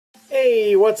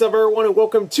Hey, what's up everyone, and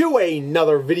welcome to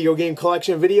another video game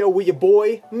collection video with your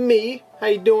boy, me. How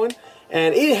you doing?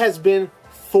 And it has been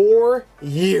 4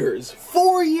 years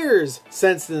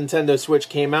since the Nintendo Switch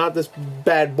came out. This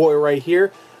bad boy right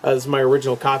here, this is my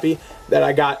original copy that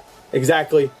I got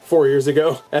exactly 4 years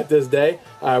ago at this day.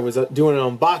 I was doing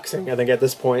an unboxing, I think, at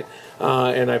this point,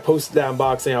 and I posted that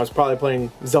unboxing. I was probably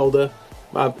playing Zelda,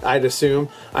 I'd assume.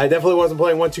 I definitely wasn't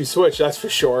playing 1-2 Switch, that's for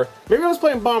sure. Maybe I was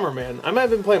playing Bomberman. I might have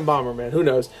been playing Bomberman, who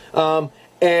knows. And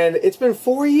it's been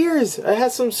 4 years. I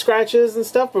had some scratches and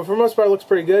stuff, but for the most part it looks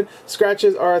pretty good.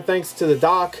 Scratches are thanks to the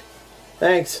dock.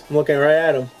 Thanks, I'm looking right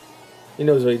at him. He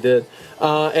knows what he did.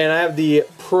 And I have the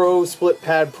Pro Split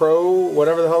Pad Pro,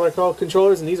 whatever the hell they're called,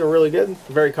 controllers, and these are really good,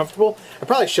 very comfortable. I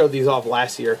probably showed these off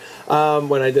last year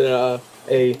when I did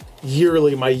my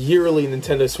yearly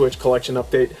Nintendo Switch collection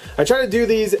update. I try to do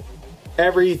these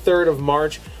every 3rd of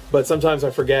March, but sometimes I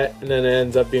forget, and then it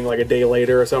ends up being like a day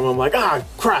later or something. I'm like, ah,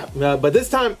 crap. But this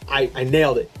time, I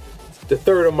nailed it. It's the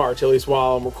 3rd of March, at least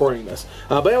while I'm recording this.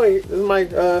 But anyway, this is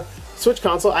my Switch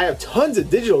console. I have tons of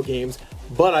digital games,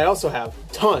 but I also have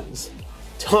tons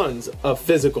of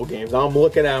physical games. I'm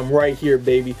looking at them right here,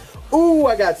 baby. Ooh,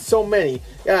 I got so many.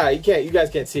 Yeah, you guys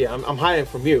can't see it. I'm hiding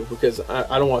from you because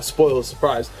I don't want to spoil the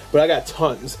surprise. But I got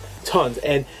tons.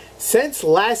 And since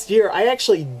last year, I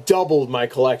actually doubled my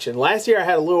collection. Last year, I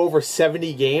had a little over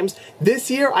 70 games. This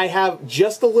year, I have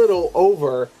just a little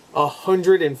over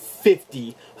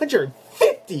 150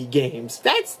 games.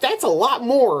 That's a lot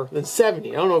more than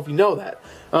 70. I don't know if you know that.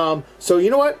 So you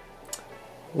know what?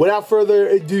 Without further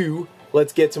ado,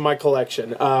 let's get to my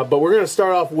collection. But we're going to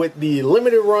start off with the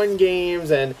limited run games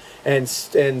and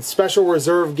special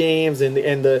reserve games and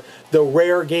the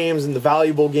rare games and the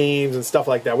valuable games and stuff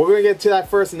like that. We're going to get to that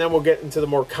first, and then we'll get into the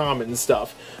more common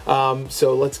stuff.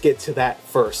 So let's get to that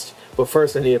first. But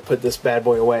first I need to put this bad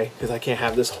boy away because I can't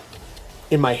have this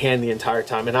in my hand the entire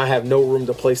time, and I have no room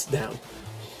to place it down.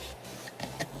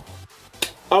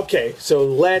 Okay, so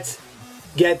let's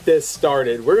get this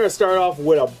started. We're going to start off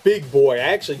with a big boy.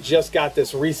 I actually just got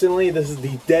this recently. This is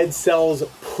the Dead Cells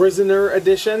Prisoner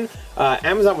Edition.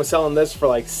 Amazon was selling this for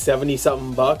like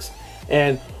 70-something bucks,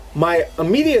 and my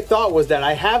immediate thought was that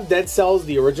I have Dead Cells,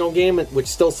 the original game, which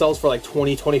still sells for like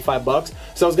 20-25 bucks.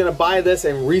 So I was going to buy this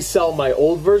and resell my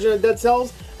old version of Dead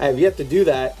Cells. I have yet to do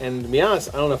that, and to be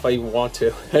honest, I don't know if I even want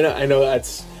to. I know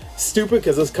that's stupid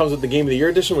because this comes with the Game of the Year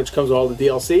edition, which comes with all the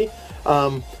DLC.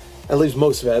 At least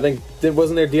most of it. I think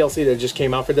wasn't there DLC that just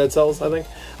came out for Dead Cells, I think.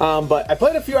 But I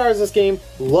played a few hours of this game,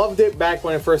 loved it back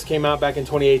when it first came out back in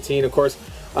 2018. Of course,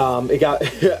 it got,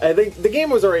 I think the game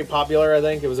was already popular, I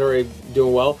think. It was already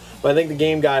doing well. But I think the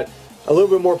game got a little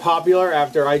bit more popular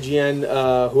after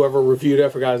IGN, whoever reviewed it, I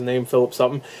forgot his name, Philip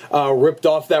something, ripped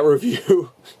off that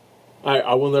review.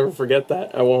 I will never forget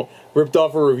that. I won't. Ripped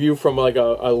off a review from like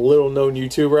a little known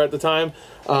YouTuber at the time.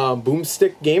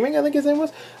 Boomstick Gaming, I think his name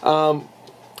was.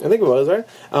 I think it was, right?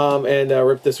 And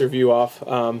ripped this review off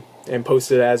and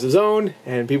posted it as his own.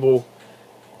 And people,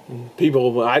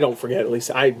 I don't forget. At least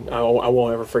I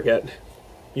won't ever forget.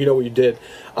 You know what you did.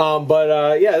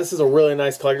 Yeah, this is a really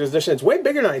nice collector's edition. It's way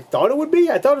bigger than I thought it would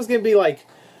be. I thought it was gonna be like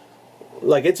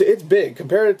it's big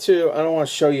compared to. I don't want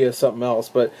to show you something else,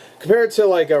 but compared to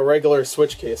like a regular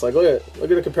Switch case, like look at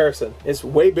the comparison. It's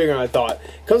way bigger than I thought.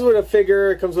 It comes with a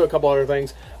figure. It comes with a couple other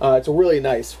things. It's a really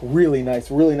nice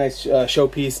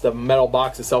showpiece. The metal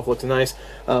box itself looks nice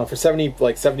for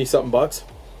 70-something bucks.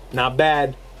 Not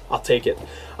bad. I'll take it.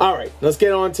 All right, let's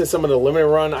get on to some of the limited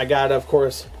run. I got, of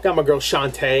course, got my girl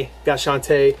Shantae. Got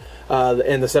Shantae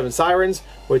and the Seven Sirens,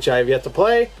 which I have yet to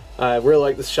play. I really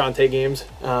like the Shantae games,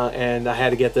 and I had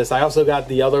to get this. I also got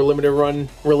the other limited run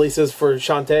releases for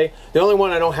Shantae. The only one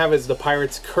I don't have is the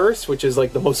Pirate's Curse, which is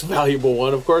like the most valuable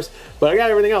one, of course. But I got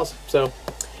everything else, so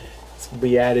it's gonna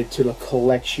be added to the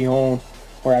collection.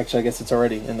 Or actually, I guess it's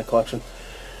already in the collection.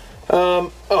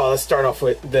 Let's start off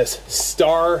with this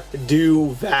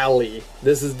Stardew Valley.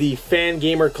 This is the Fan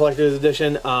Gamer Collector's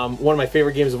Edition. One of my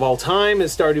favorite games of all time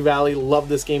is Stardew Valley. Love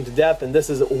this game to death, and this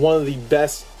is one of the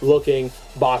best looking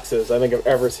boxes I think I've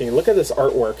ever seen. Look at this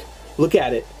artwork. Look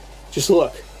at it. Just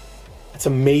look. It's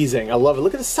amazing. I love it.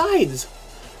 Look at the sides.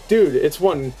 Dude, it's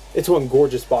one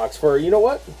gorgeous box for, you know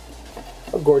what?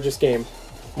 A gorgeous game.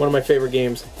 One of my favorite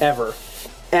games ever.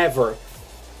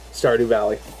 Stardew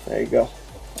Valley. There you go.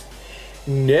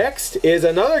 Next is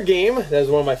another game that is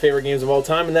one of my favorite games of all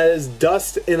time, and that is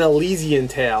Dust: An Elysian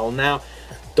Tale. Now,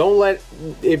 don't let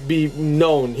it be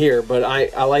known here, but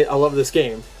I love this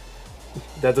game.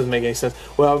 That doesn't make any sense.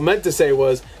 What I meant to say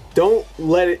was, don't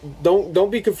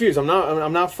be confused. I'm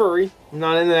not furry. I'm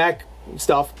not into that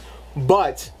stuff.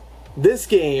 But This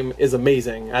game is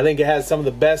amazing. I think it has some of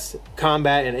the best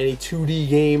combat in any 2D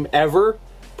game ever,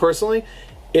 personally.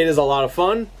 It is a lot of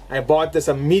fun. I bought this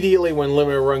immediately when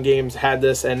limited run games had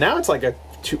this, and now it's like a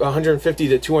 $150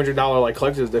 to $200 like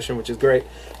collector's edition, which is great.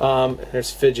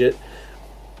 There's Fidget.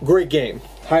 Great game.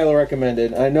 Highly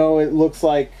recommended. I know it looks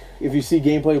like, if you see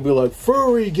gameplay, you'll be like,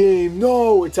 furry game.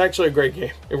 No, it's actually a great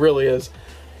game. It really is.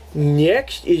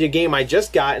 Next is a game I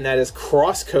just got, and that is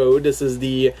Crosscode. This is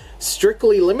the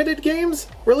Strictly Limited Games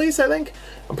release, I think.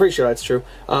 I'm pretty sure that's true.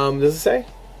 Does it say?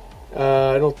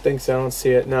 I don't think so. I don't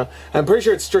see it. No. I'm pretty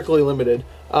sure it's Strictly Limited.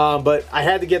 But I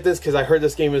had to get this because I heard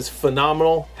this game is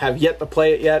phenomenal. Have yet to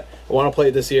play it yet. I want to play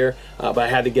it this year. But I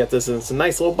had to get this, and it's a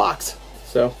nice little box.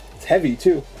 So, it's heavy,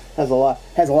 too. Has a lot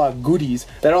of goodies.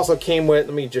 That also came with,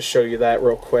 let me just show you that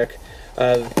real quick.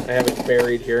 I have it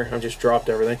buried here. I just dropped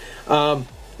everything.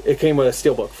 It came with a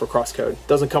steelbook for Crosscode.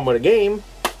 Doesn't come with a game,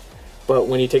 but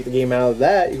when you take the game out of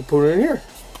that, you can put it in here.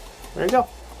 There you go.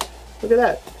 Look at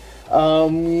that.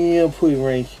 Yeah, put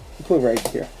it right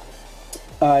here.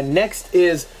 Next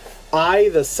is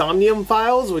The Somnium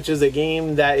Files, which is a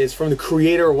game that is from the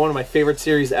creator of one of my favorite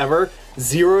series ever,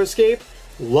 Zero Escape.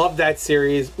 Love that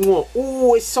series.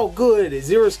 Oh, it's so good.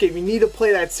 Zero Escape, you need to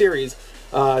play that series.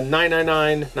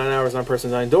 999, 9 hours, 9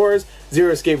 persons, 9 doors,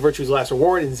 Zero Escape, Virtue's Last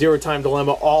Reward, and Zero Time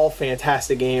Dilemma, all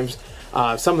fantastic games.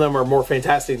 Some of them are more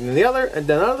fantastic than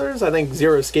others. I think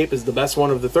Zero Escape is the best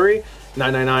one of the three.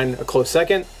 999, a close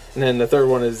second. And then the third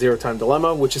one is Zero Time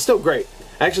Dilemma, which is still great.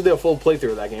 I actually did a full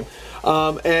playthrough of that game.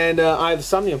 I have the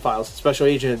Somnium Files, Special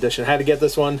Agent Edition. Had to get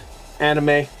this one.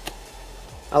 Anime.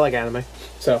 I like anime,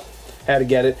 so had to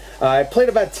get it. I played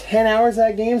about 10 hours of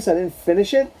that game, so I didn't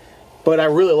finish it. But I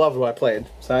really loved what I played,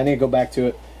 so I need to go back to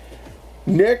it.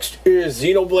 Next is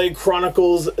Xenoblade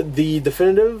Chronicles, the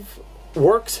Definitive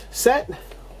Works set,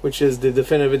 which is the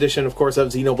definitive edition, of course, of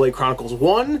Xenoblade Chronicles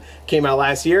 1. Came out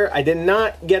last year. I did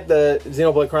not get the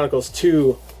Xenoblade Chronicles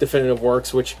 2 Definitive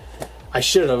Works, which I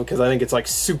should have, because I think it's like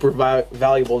super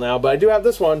valuable now. But I do have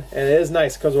this one, and it is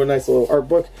nice. It comes with a nice little art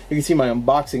book. You can see my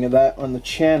unboxing of that on the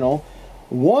channel.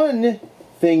 One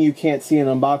thing you can't see an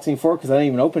unboxing for, because I didn't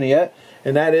even open it yet,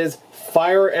 and that is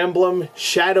Fire Emblem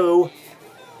Shadow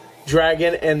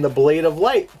Dragon and the Blade of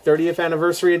Light 30th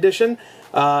Anniversary Edition.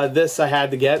 This I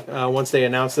had to get. Once they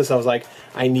announced this, I was like,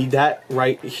 I need that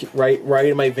right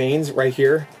in my veins, right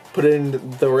here. Put it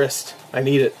in the wrist. I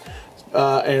need it.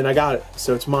 And I got it,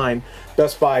 so it's mine.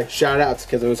 Best Buy, shout outs,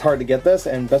 because it was hard to get this,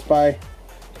 and Best Buy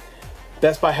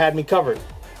had me covered.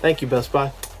 Thank you, Best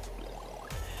Buy.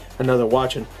 Another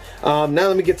watching. Now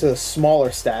let me get to the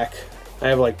smaller stack. I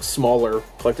have like smaller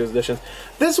collector's editions.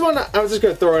 This one I was just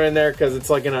gonna throw it in there because it's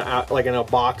like in a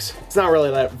box. It's not really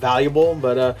that valuable,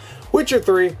 but Witcher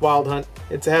 3 Wild Hunt.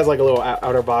 It has like a little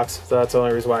outer box, so that's the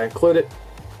only reason why I include it.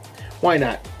 Why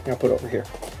not? I'll put it over here.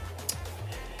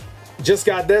 Just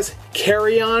got this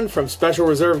Carry On from Special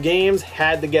Reserve Games.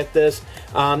 Had to get this.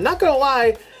 Not gonna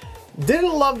lie,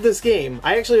 didn't love this game.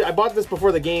 I bought this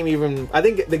before the game even. I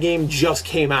think the game just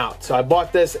came out, so I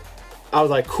bought this. I was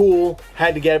like, cool.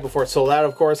 Had to get it before it sold out,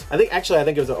 of course. I think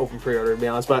it was an open pre-order, to be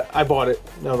honest, but I bought it.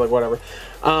 I was like, whatever.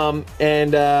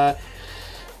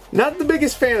 Not the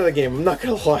biggest fan of the game, I'm not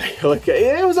gonna lie. Like,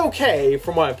 it was okay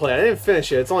from what I played. I didn't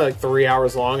finish it. It's only like 3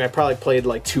 hours long. I probably played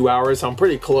like 2 hours, so I'm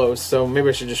pretty close, so maybe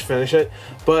I should just finish it.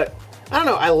 But I don't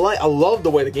know, I love the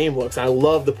way the game looks. I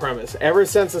love the premise. Ever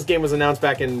since this game was announced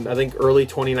back in, I think, early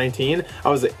 2019, I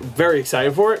was very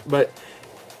excited for it, but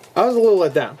I was a little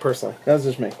let down, personally. That's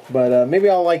just me. But maybe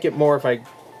I'll like it more if I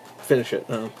finish it.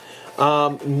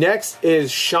 Next is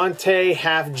Shantae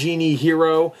Half Genie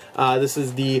Hero. This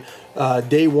is the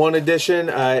Day 1 edition.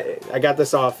 I got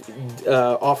this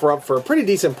offer up for a pretty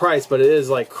decent price, but it is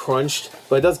like crunched.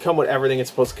 But it does come with everything it's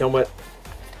supposed to come with.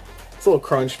 It's a little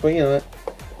crunched, but you know what?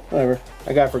 Whatever.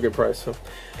 I got it for a good price. So.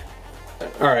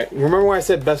 Alright, remember when I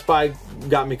said Best Buy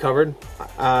got me covered?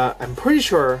 I'm pretty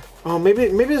sure... Oh, maybe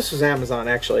this was Amazon,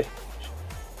 actually.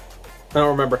 I don't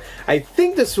remember. I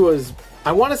think this was...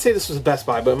 I want to say this was Best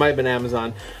Buy, but it might have been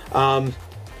Amazon.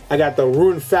 I got the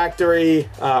Rune Factory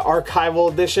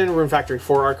Archival Edition, Rune Factory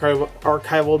 4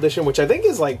 Archival Edition, which I think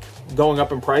is like going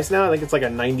up in price now. I think it's like a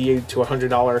 $98 to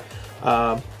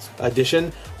 $100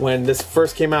 edition. When this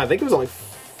first came out, I think it was only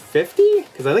 $50?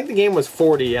 Because I think the game was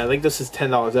 $40. I think this is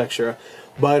 $10 extra.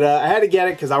 But I had to get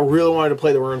it because I really wanted to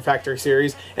play the Rune Factory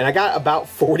series. And I got about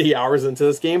 40 hours into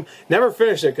this game. Never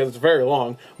finished it because it's very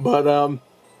long. But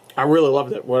I really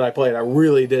loved it, what I played. I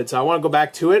really did. So I want to go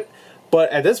back to it.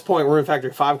 But at this point, Rune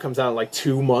Factory 5 comes out in like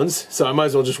 2 months. So I might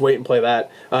as well just wait and play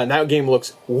that. And that game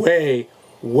looks way,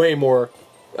 way more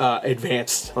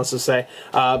advanced, let's just say.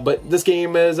 But this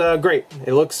game is great.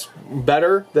 It looks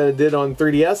better than it did on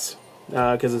 3DS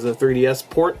because it's a 3DS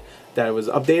port that was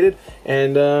updated.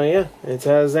 And yeah, it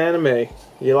has anime.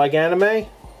 You like anime?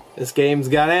 This game's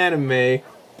got anime.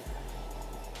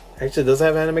 Actually, does it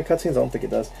have anime cutscenes? I don't think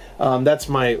it does. That's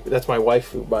my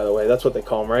waifu, by the way. That's what they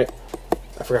call them, right?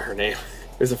 I forgot her name.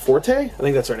 Is it Forte? I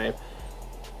think that's her name.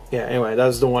 Yeah, anyway, that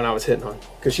was the one I was hitting on.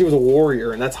 Because she was a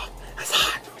warrior, and that's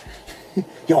hot.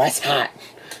 Yo, that's hot.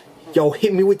 Yo,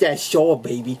 hit me with that sword,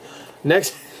 baby.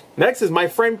 Next is my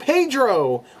friend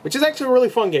Pedro, which is actually a really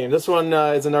fun game. This one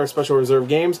is another Special Reserve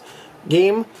game.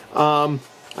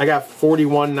 I got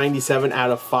 4197 out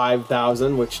of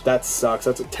 5,000, which that sucks.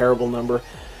 That's a terrible number.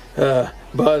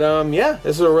 But yeah,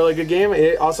 this is a really good game.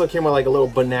 It also came with like a little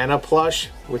banana plush,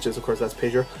 which is, of course, that's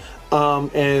Pedro.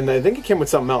 And I think it came with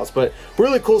something else, but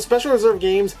really cool. Special Reserve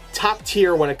games, top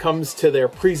tier when it comes to their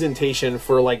presentation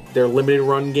for like their limited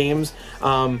run games.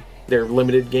 Their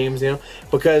limited games, you know,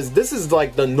 because this is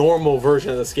like the normal version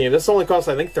of this game. This only costs,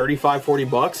 I think, 35-40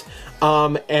 bucks.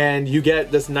 And you get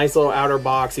this nice little outer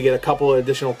box. You get a couple of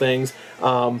additional things.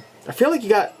 I feel like you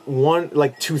got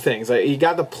two things. You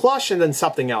got the plush and then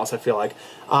something else, I feel like.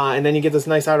 And then you get this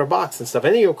nice outer box and stuff.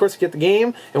 And then you, of course, get the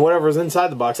game and whatever's inside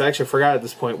the box. I actually forgot at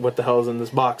this point what the hell is in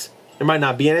this box. There might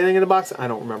not be anything in the box. I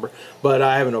don't remember. But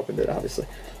I haven't opened it, obviously.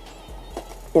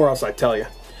 Or else I'd tell you.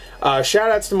 Shout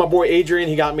outs to my boy Adrian.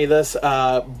 He got me this.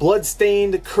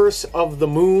 Bloodstained Curse of the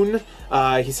Moon.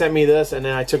 He sent me this, and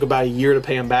then I took about a year to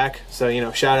pay him back. So, you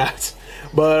know, shout outs.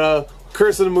 But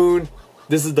Curse of the Moon.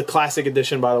 This is the classic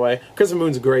edition, by the way. Curse of the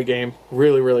Moon's a great game.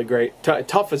 Really, really great.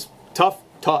 Tough. It's tough.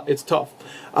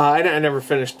 I never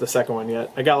finished the second one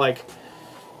yet. I got like,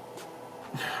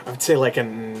 I would say like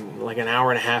an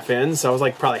hour and a half in. So I was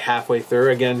like probably halfway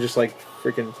through. Again, just like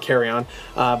freaking carry on.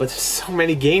 But there's so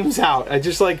many games out. I'm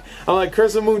like,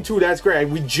 Curse of the Moon 2, that's great.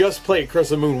 We just played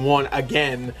Curse of the Moon 1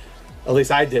 again. At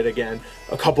least I did again.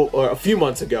 A few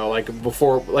months ago. Like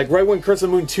before, like right when Curse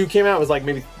of the Moon 2 came out, it was like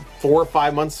maybe 4 or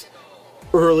 5 months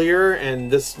earlier, and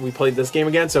we played this game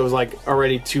again, so it was like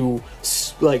already too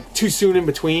soon in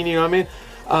between, you know what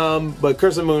I mean? But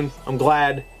Curse of the Moon, I'm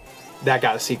glad that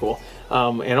got a sequel.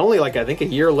 And only like I think a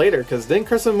year later, because didn't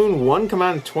Curse of the Moon 1 come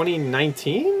out in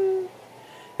 2019?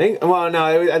 I think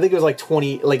it was like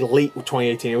late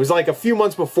 2018. It was like a few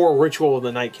months before Ritual of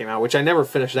the Night came out, which I never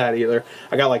finished that either.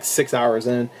 I got like 6 hours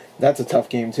in. That's a tough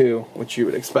game too, which you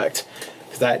would expect.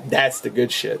 That's the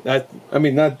good shit. That's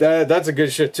a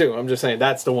good shit too. I'm just saying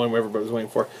that's the one where everybody was waiting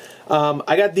for.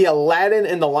 I got the Aladdin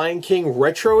and the Lion King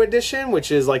Retro Edition, which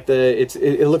is like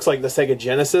it looks like the Sega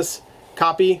Genesis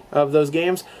copy of those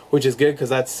games, which is good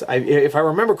because if I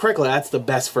remember correctly, that's the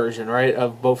best version, right,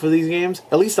 of both of these games.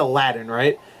 At least Aladdin,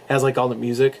 right, has like all the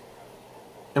music.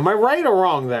 Am I right or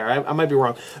wrong there? I might be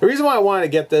wrong. The reason why I wanted to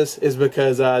get this is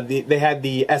because they had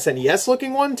the SNES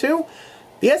looking one too.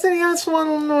 The SNES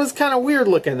one was kind of weird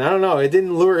looking. I don't know. It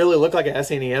didn't really look like an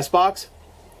SNES box.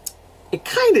 It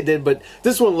kind of did, but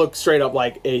this one looked straight up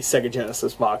like a Sega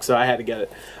Genesis box, so I had to get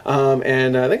it.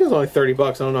 And I think it was only 30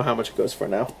 bucks. I don't know how much it goes for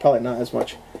now. Probably not as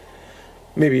much.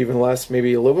 Maybe even less.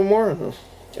 Maybe a little bit more. I don't know.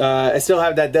 I still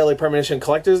have that Deadly Premonition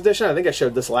Collector's Edition. I think I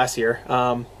showed this last year.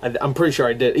 I'm pretty sure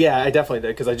I did. Yeah, I definitely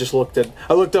did, because I just looked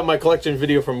up my collection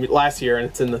video from last year, and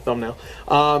it's in the thumbnail.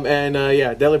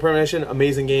 Yeah, Deadly Premonition,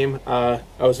 amazing game. I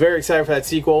was very excited for that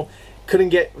sequel. Couldn't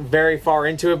get very far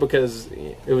into it because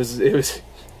it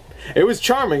was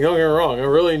charming. Don't get me wrong. I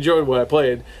really enjoyed what I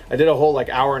played. I did a whole like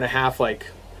hour and a half, like,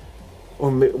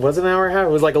 was it an hour and a half?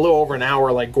 It was like a little over an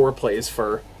hour, like gore plays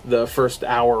for the first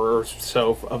hour or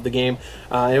so of the game.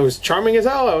 It was charming as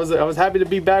hell. I was happy to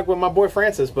be back with my boy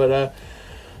Francis, but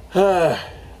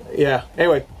yeah.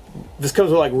 Anyway, this comes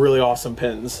with like really awesome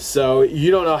pins, so you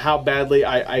don't know how badly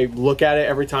I look at it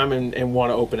every time and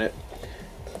want to open it,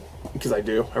 because I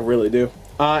do. I really do.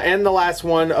 And the last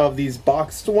one of these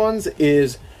boxed ones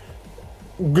is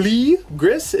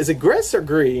Gris. Is it Gris or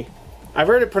Gris? I've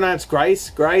heard it pronounced Gris,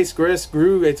 Gris,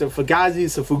 Gru. It's a Fugazi,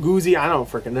 it's a Fuguzi. I don't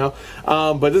freaking know.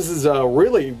 But this is a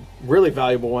really, really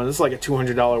valuable one. This is like a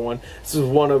 $200 one. This is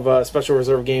one of Special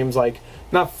Reserve games, like,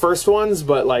 not first ones,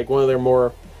 but like one of their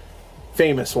more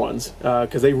famous ones,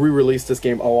 because they re-released this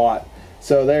game a lot.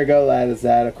 So there you go, that is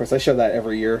that. Of course, I show that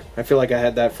every year. I feel like I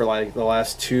had that for like the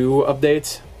last 2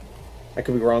 updates. I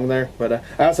could be wrong there, but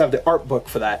I also have the art book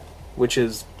for that, which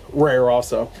is rare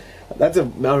also. That's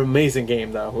an amazing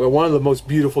game, though. One of the most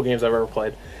beautiful games I've ever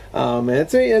played. And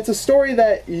it's a story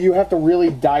that you have to really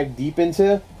dive deep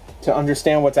into to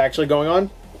understand what's actually going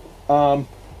on.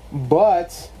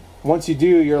 But once you do,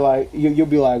 you're like, you'll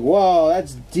be like, whoa,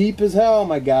 that's deep as hell,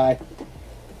 my guy.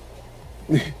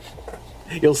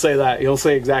 You'll say that. You'll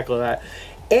say exactly that.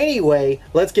 Anyway,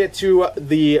 let's get to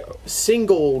the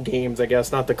single games, I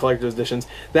guess, not the collector's editions,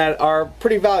 that are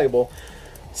pretty valuable.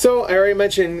 So, I already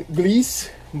mentioned Grease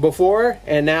before,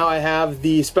 and now I have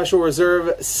the Special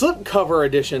Reserve slipcover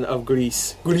edition of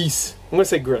Grease. Grease. I'm going to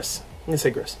say Gris. I'm going to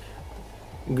say Gris.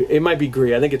 It might be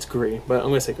Gree. I think it's Gree, but I'm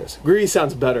going to say Gris. Gree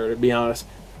sounds better, to be honest.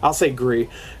 I'll say Gree.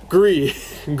 Gree.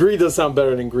 Gree does sound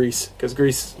better than Grease, because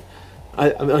Grease,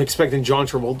 I'm expecting John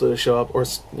Travolta to show up, or,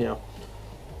 you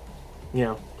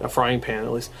know, a frying pan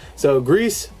at least. So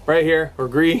Grease right here, or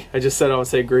Gree. I just said I would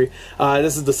say Gree.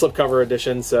 This is the slipcover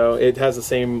edition, so it has the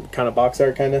same kind of box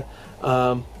art, kind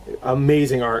of.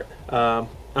 Amazing art. I'm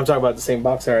talking about the same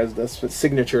box art as the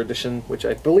signature edition, which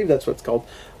I believe that's what it's called.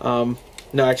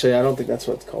 No, actually, I don't think that's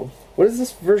what it's called. What is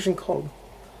this version called?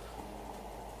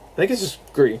 I think it's just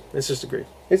Gree. It's just a Gree.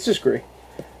 It's just Gree.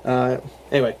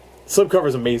 Anyway, slipcover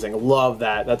is amazing. Love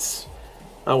that.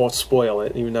 I won't spoil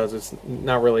it, even though it's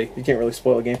not really, you can't really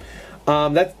spoil a game.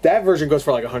 That version goes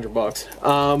for like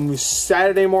 $100.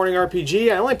 Saturday Morning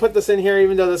RPG. I only put this in here,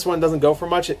 even though this one doesn't go for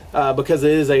much, because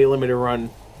it is a limited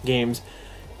run games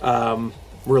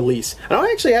release. I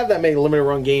don't actually have that many limited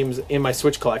run games in my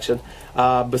Switch collection,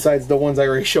 besides the ones I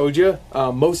already showed you.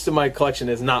 Most of my collection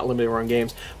is not limited run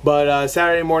games, but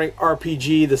Saturday Morning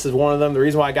RPG, this is one of them. The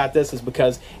reason why I got this is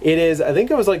because it is, I think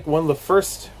it was like one of the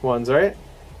first ones, right?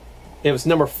 It was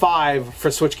number 5 for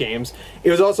Switch games.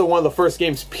 It was also one of the first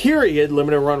games, period,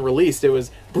 limited run released. It was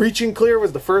Breach and Clear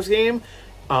was the first game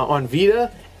on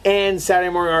Vita, and Saturday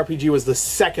Morning RPG was the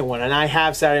second one. And I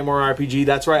have Saturday Morning RPG.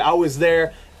 That's right, I was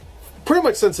there pretty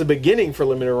much since the beginning for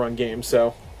limited run games.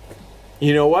 So,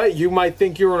 you know what? You might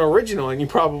think you're an original, and you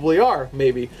probably are,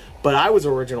 maybe. But I was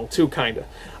original too, kinda.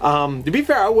 To be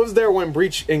fair, I was there when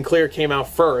Breach and Clear came out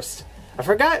first. I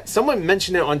forgot, someone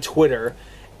mentioned it on Twitter.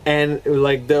 And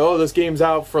like, oh, this game's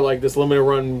out for like this limited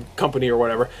run company or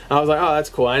whatever. And I was like, oh, that's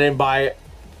cool. I didn't buy it.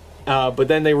 But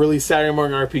then they released Saturday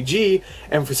Morning RPG,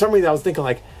 and for some reason I was thinking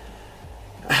like,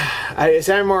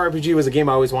 Saturday Morning RPG was a game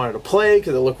I always wanted to play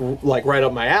because it looked like right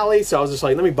up my alley. So I was just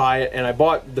like, let me buy it, and I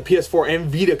bought the PS4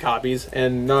 and Vita copies,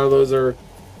 and none of those are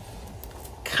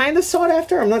kind of sought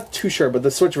after. I'm not too sure, but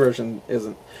the Switch version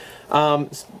isn't.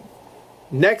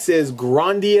 Next is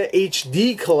Grandia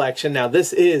HD Collection. Now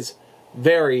this is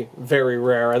very, very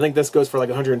rare. I think this goes for like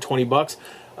 120 bucks,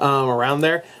 around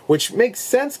there, which makes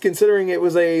sense considering it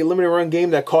was a limited run game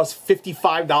that cost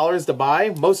 $55 to buy.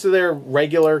 Most of their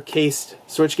regular cased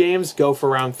Switch games go for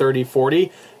around 30,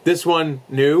 40. This one,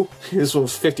 new. This one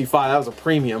was 55. That was a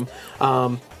premium,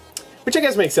 which I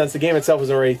guess makes sense. The game itself was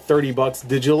already 30 bucks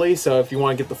digitally, so if you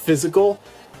want to get the physical,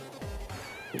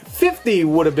 50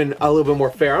 would have been a little bit more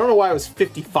fair. I don't know why it was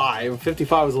 55.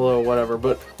 55 was a little whatever,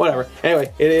 but whatever.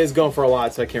 Anyway, it is going for a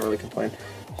lot, so I can't really complain.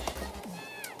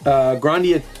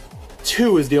 Grandia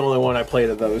 2 is the only one I played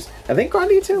of those. I think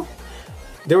Grandia 2.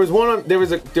 There was one on, there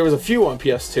was a few on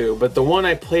PS2, but the one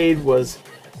I played was,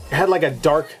 it had like a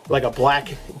dark, like a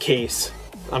black case.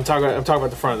 I'm talking about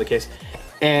the front of the case,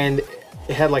 and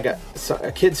it had like a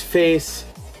kid's face.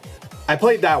 I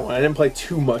played that one. I didn't play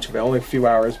too much of it, only a few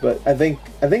hours, but I think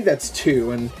that's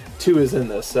 2, and 2 is in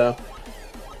this, so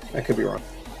I could be wrong.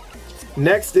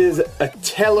 Next is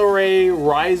Atelier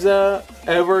Ryza,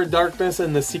 Ever Darkness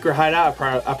and the Secret Hideout.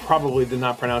 I probably did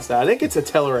not pronounce that. I think it's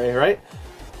Atelier, right?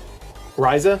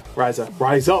 Ryza?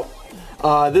 Rise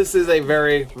Up. This is a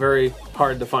very, very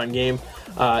hard to find game.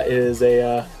 It is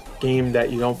a game that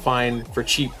you don't find for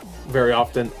cheap very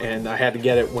often, and I had to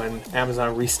get it when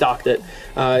Amazon restocked it.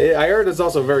 I heard it's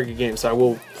also a very good game, so I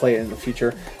will play it in the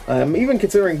future. I'm even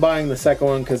considering buying the second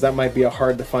one because that might be a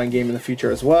hard to find game in the future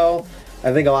as well.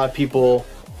 I think a lot of people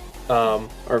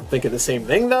are thinking the same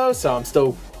thing though, so I'm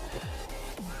still.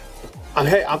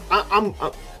 I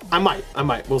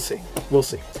might. We'll see.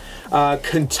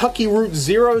 Kentucky Route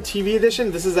Zero TV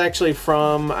edition. This is actually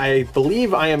from, I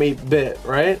believe, I Am 8-Bit,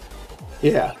 right?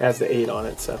 Yeah, it has the 8 on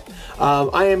it, so.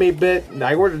 I Am 8-Bit,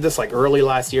 I ordered this like early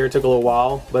last year, it took a little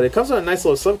while, but it comes with a nice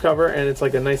little slipcover, and it's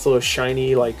like a nice little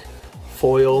shiny, like,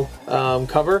 foil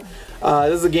cover.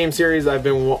 This is a game series I've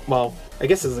been, well, I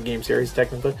guess this is a game series,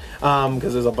 technically,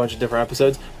 because there's a bunch of different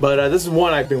episodes, but this is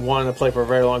one I've been wanting to play for a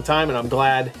very long time, and I'm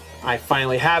glad I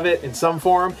finally have it in some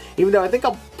form, even though I think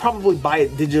I'll probably buy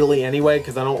it digitally anyway,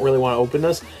 because I don't really want to open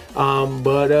this,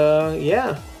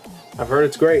 yeah, I've heard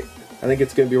it's great. I think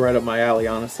it's going to be right up my alley,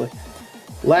 honestly.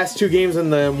 Last 2 games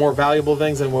and the more valuable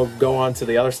things, and we'll go on to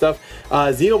the other stuff.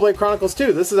 Xenoblade Chronicles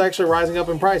 2. This is actually rising up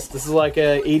in price. This is like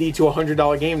a $80 to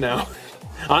 $100 game now.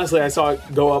 Honestly, I saw it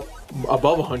go up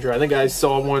above 100. I think I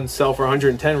saw one sell for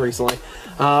 110 recently.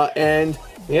 And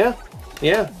yeah,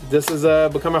 this is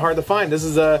becoming hard to find. This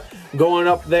is going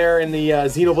up there in the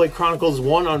Xenoblade Chronicles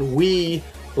 1 on Wii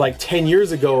like 10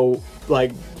 years ago,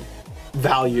 like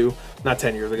value. Not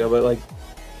 10 years ago, but like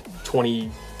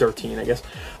 2013, I guess.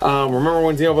 Remember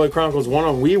when Xenoblade Chronicles 1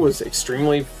 on Wii was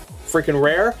extremely freaking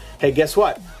rare? Hey, guess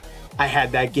what? I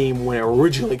had that game when it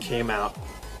originally came out.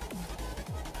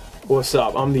 What's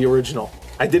up? I'm the original.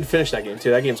 I did finish that game too.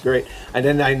 That game's great. I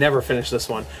never finished this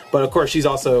one. But of course, she's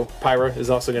also, Pyra is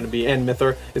also going to be, and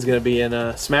Mythra is going to be in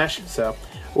Smash. So,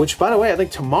 which by the way, I think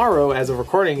tomorrow, as of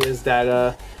recording, is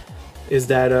that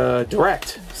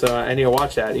Direct. So I need to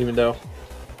watch that, even though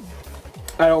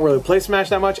I don't really play Smash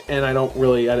that much, and I don't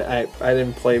really, I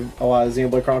didn't play a lot of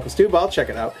Xenoblade Chronicles 2, but I'll check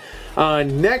it out.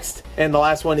 Next, and the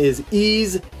last one is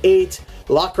Ys 8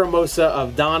 Lacrimosa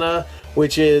of Dana,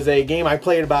 which is a game I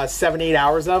played about 7-8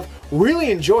 hours of.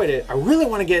 Really enjoyed it. I really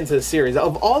want to get into the series.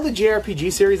 Of all the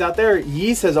JRPG series out there,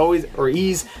 Ys has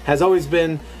always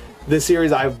been the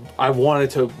series I've wanted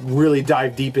to really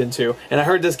dive deep into. And I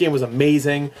heard this game was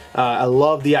amazing. I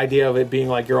love the idea of it being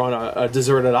like you're on a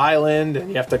deserted island and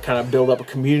you have to kind of build up a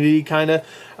community, kind of.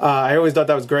 I always thought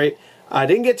that was great. I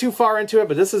didn't get too far into it,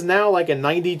 but this is now like a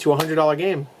 $90 to $100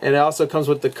 game. And it also comes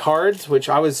with the cards, which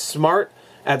I was smart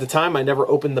at the time. I never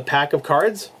opened the pack of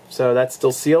cards, so that's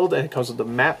still sealed, and it comes with the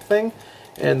map thing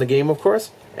and the game, of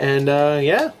course. And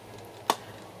yeah,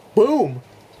 boom,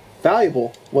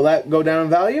 valuable. Will that go down in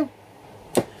value?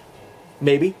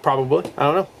 Maybe, probably, I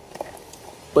don't know.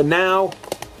 But now,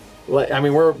 I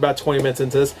mean, we're about 20 minutes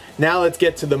into this. Now let's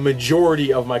get to the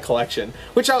majority of my collection,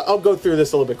 which I'll go through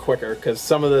this a little bit quicker, because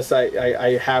some of this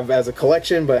I have as a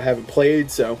collection but haven't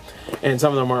played, so, and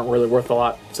some of them aren't really worth a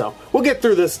lot. So we'll get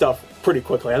through this stuff pretty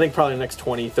quickly. I think probably the next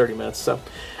 20-30 minutes. So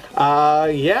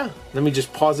yeah, let me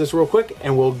just pause this real quick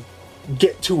and we'll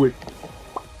get to it.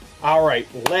 All right,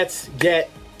 let's get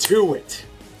to it.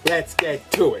 Let's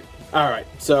get to it. All right,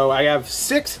 so I have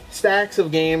 6 stacks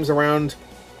of games around,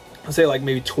 I'll say like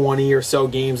maybe 20 or so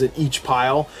games in each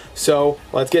pile. So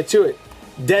let's get to it.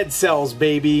 Dead Cells,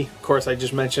 baby. Of course, I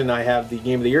just mentioned I have the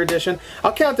Game of the Year edition.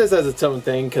 I'll count this as its own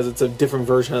thing because it's a different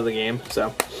version of the game.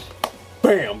 So,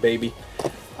 bam, baby.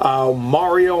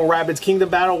 Mario and Rabbids Kingdom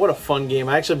Battle. What a fun game.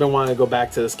 I actually been wanting to go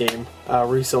back to this game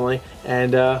recently.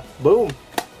 And boom.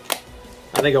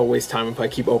 I think I'll waste time if I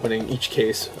keep opening each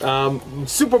case.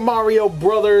 Super Mario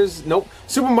Brothers. Nope.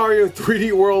 Super Mario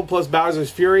 3D World plus Bowser's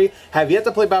Fury. Have yet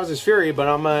to play Bowser's Fury, but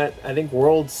I'm at, I think,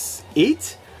 World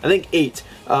 8? I think 8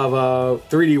 of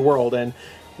 3D World. And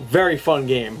very fun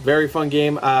game. Very fun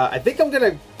game. I think I'm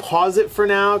going to pause it for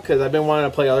now because I've been wanting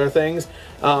to play other things.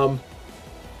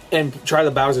 And try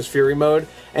the Bowser's Fury mode.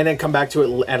 And then come back to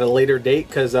it at a later date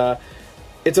because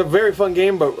it's a very fun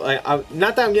game, but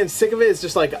not that I'm getting sick of it, it's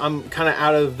just like I'm kind of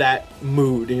out of that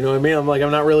mood, you know what I mean?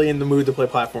 I'm not really in the mood to play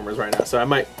platformers right now, so I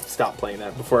might stop playing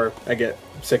that before I get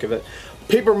sick of it.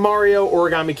 Paper Mario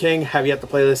Origami King, have yet to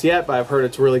play this yet, but I've heard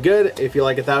it's really good. If you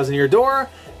like A Thousand Year Door,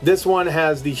 this one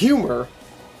has the humor.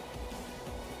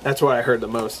 That's what I heard the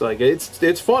most. Like,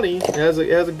 it's funny, it has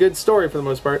a good story for the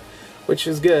most part, which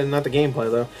is good, not the gameplay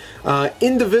though.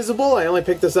 Indivisible, I only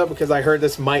picked this up because I heard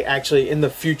this might actually in the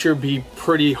future be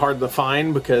pretty hard to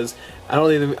find because I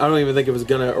don't even think it was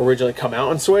gonna originally come out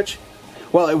on Switch.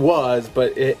 Well, it was,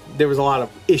 but there was a lot of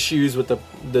issues with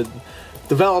the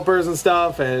developers and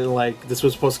stuff, and like this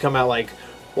was supposed to come out like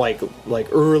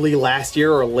early last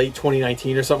year or late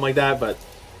 2019 or something like that, but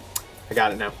I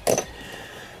got it now.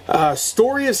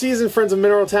 Story of Season, Friends of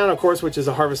Mineral Town, of course, which is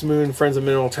a Harvest Moon, Friends of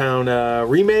Mineral Town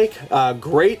remake.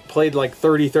 Great. Played like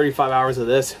 30-35 hours of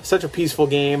this. Such a peaceful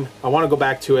game. I want to go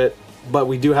back to it, but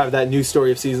we do have that new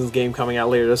Story of Seasons game coming out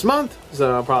later this month,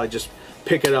 so I'll probably just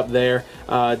pick it up there.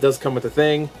 It does come with a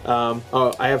thing.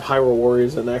 Oh, I have Hyrule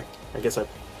Warriors in there. I guess I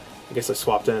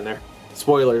swapped it in there.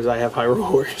 Spoilers, I have Hyrule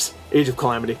Warriors. Age of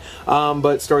Calamity.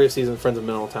 But Story of Season, Friends of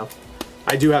Mineral Town.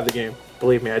 I do have the game.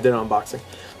 Believe me, I did an unboxing.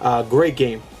 Great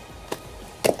game.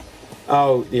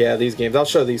 Oh, yeah, these games. I'll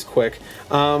show these quick.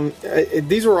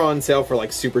 These were on sale for,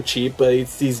 like, super cheap, but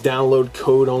it's these download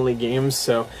code-only games,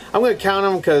 so I'm going to count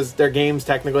them because they're games,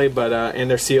 technically, but and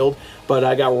they're sealed. But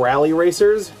I got Rally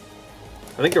Racers.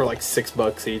 I think they were, like,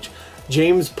 $6 each.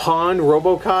 James Pond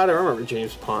Robocod. I remember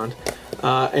James Pond.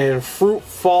 And Fruit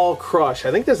Fall Crush.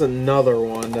 I think there's another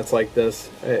one that's like this.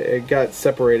 It got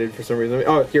separated for some reason.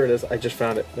 Oh, here it is. I just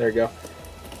found it. There you go.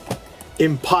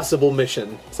 Impossible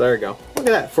Mission. So there you go. Look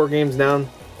at that. 4 games down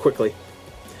quickly.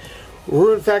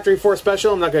 Ruin Factory 4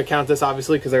 Special. I'm not going to count this,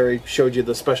 obviously, because I already showed you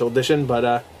the special edition,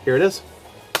 but here it is.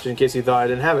 Just in case you thought I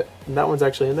didn't have it. And that one's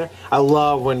actually in there. I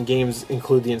love when games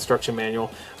include the instruction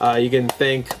manual. You can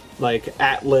thank, like,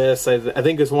 Atlas, I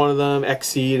think is one of them.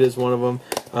 Xseed is one of them.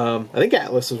 I think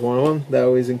Atlas is one of them. That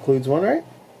always includes one, right?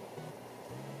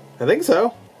 I think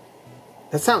so.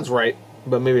 That sounds right,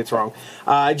 but maybe it's wrong.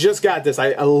 I just got this.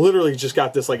 I literally just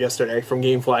got this like yesterday from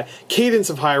GameFly. Cadence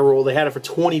of Hyrule. They had it for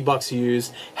 20 bucks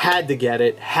used. Had to get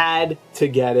it. Had to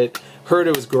get it. Heard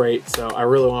it was great, so I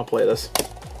really want to play this.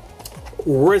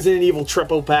 Resident Evil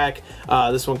Triple Pack.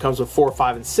 This one comes with 4,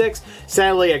 5, and 6.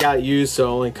 Sadly, I got it used, so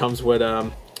it only comes with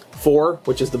 4,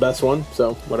 which is the best one,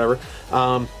 so whatever.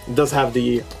 It does have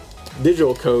the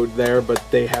digital code there, but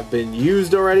they have been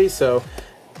used already, so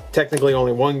technically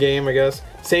only one game, I guess.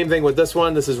 Same thing with this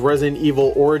one. This is Resident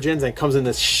Evil Origins, and it comes in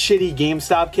this shitty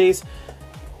GameStop case.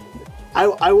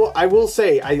 I will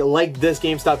say I like this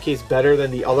GameStop case better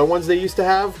than the other ones they used to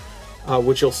have,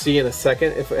 which you'll see in a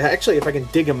second. If I can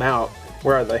dig them out.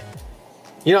 Where are they?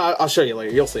 You know, I'll show you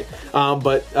later. You'll see.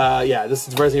 Yeah, this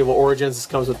is Resident Evil Origins. This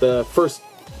comes with the first,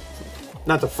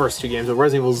 not the first 2 games, but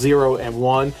Resident Evil 0 and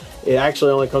 1. It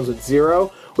actually only comes with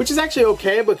 0, which is actually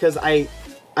okay because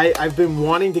I've been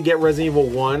wanting to get Resident Evil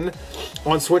 1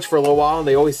 on Switch for a little while, and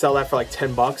they always sell that for like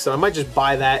 10 bucks. So I might just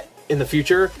buy that in the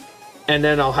future, and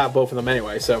then I'll have both of them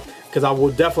anyway. So, because I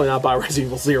will definitely not buy Resident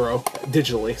Evil 0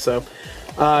 digitally. So,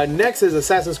 next is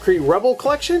Assassin's Creed Rebel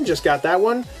Collection. Just got that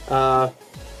one.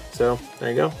 So there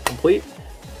you go, complete.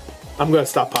 I'm gonna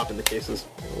stop popping the cases.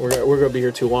 We're gonna be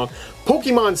here too long.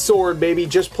 Pokemon Sword, baby.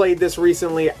 Just played this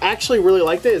recently. Actually, really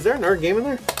liked it. Is there another game in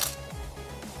there?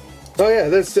 Oh yeah,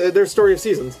 there's Story of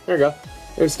Seasons. There you go.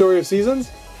 There's Story of Seasons,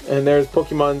 and there's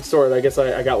Pokemon Sword. I guess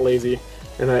I got lazy,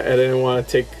 and I didn't want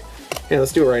to take. Yeah,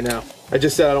 let's do it right now. I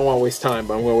just said I don't want to waste time,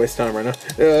 but I'm gonna waste time right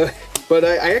now. But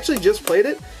I actually just played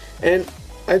it, and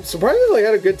I surprisingly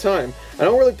had a good time. I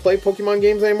don't really play Pokemon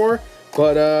games anymore,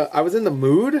 but I was in the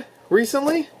mood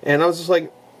recently, and I was just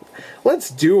like, let's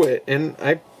do it. And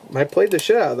I played the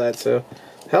shit out of that, so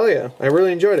hell yeah. I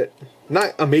really enjoyed it.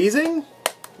 Not amazing.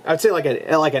 I'd say like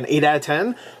an 8 out of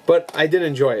 10, but I did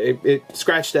enjoy it. It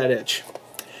scratched that itch.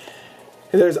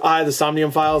 And there's the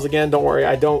Somnium Files again. Don't worry,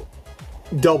 I don't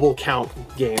double count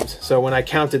games. So when I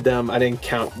counted them, I didn't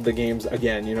count the games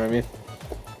again, you know what I mean?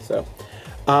 So,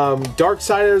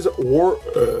 Darksiders War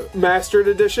Mastered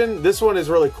Edition. This one is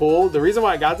really cool. The reason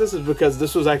why I got this is because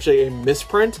this was actually a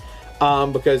misprint.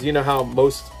 Because you know how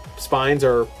most spines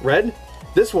are red?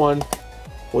 This one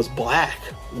was black.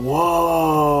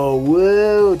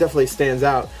 Whoa, definitely stands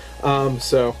out.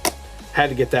 So had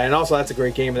to get that. And also that's a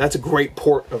great game, and that's a great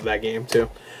port of that game too.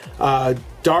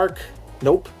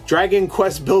 Dragon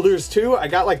Quest Builders 2. I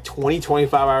got like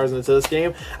 20-25 hours into this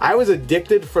game. I was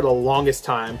addicted for the longest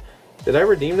time. Did I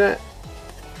redeem that?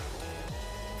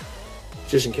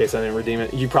 Just in case I didn't redeem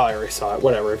it. You probably already saw it.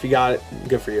 Whatever. If you got it,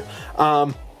 good for you.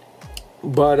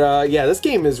 Yeah, this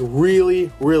game is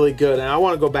really, really good, and I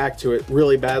want to go back to it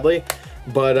really badly,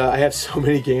 but I have so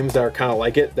many games that are kind of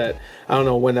like it that I don't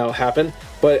know when that'll happen,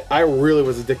 but I really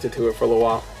was addicted to it for a little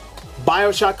while.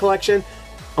 BioShock Collection.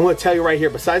 I'm going to tell you right here,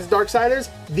 besides Darksiders,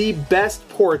 the best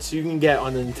ports you can get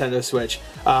on the Nintendo Switch.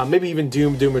 Maybe even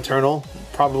Doom Eternal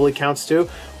probably counts too.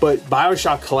 But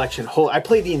BioShock Collection, I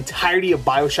played the entirety of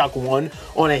BioShock 1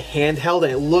 on a handheld,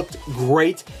 and it looked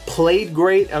great, played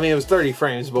great. I mean, it was 30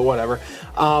 frames, but whatever.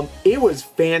 It was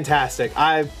fantastic.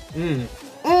 I want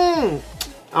to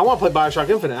play BioShock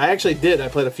Infinite. I actually did. I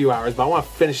played a few hours, but I want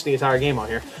to finish the entire game on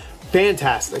here.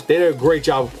 Fantastic. They did a great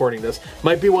job of porting this.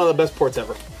 Might be one of the best ports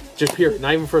ever. Just period.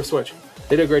 Not even for a Switch.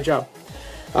 They did a great job.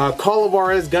 Call of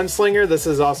Juarez Gunslinger. This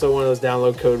is also one of those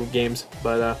download code games,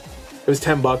 but it was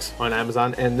 10 bucks on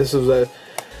Amazon, and this was it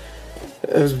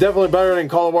was definitely better than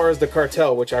Call of Juarez The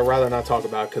Cartel, which I'd rather not talk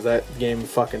about because that game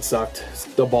fucking sucked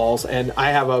the balls. And I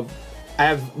have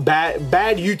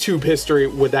bad YouTube history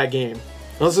with that game.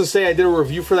 Let's just say I did a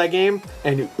review for that game,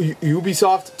 and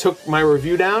Ubisoft took my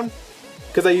review down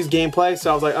because I used gameplay. So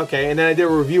I was like, okay. And then I did a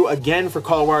review again for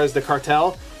Call of Juarez The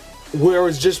Cartel, where it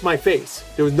was just my face.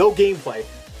 There was no gameplay,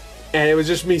 and it was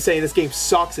just me saying this game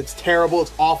sucks. It's terrible.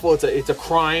 It's awful. It's a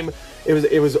crime.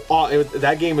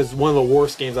 That game is one of the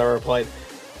worst games I've ever played.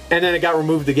 And then it got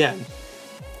removed again.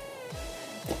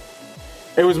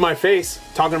 It was my face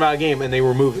talking about a game, and they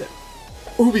removed it.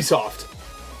 Ubisoft.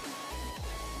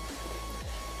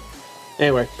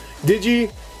 Anyway,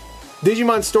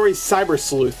 Digimon Story Cyber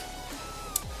Sleuth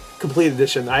Complete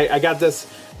Edition. I got this.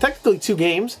 Technically 2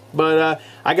 games, but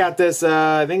I got this,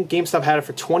 I think GameStop had it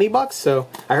for 20 bucks, so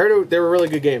I heard they were really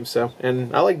good games, so,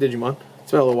 and I like Digimon. It's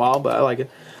been a little while, but I like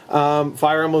it.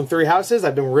 Fire Emblem 3 Houses,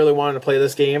 I've been really wanting to play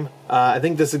this game. I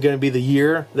think this is going to be the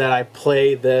year that I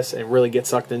play this and really get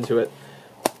sucked into it.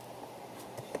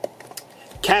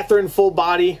 Catherine Full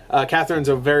Body. Catherine's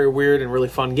a very weird and really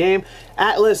fun game.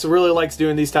 Atlas really likes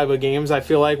doing these type of games, I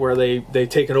feel like, where they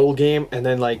take an old game and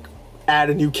then, like,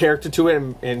 add a new character to it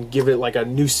and give it like a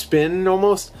new spin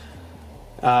almost.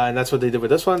 And that's what they did with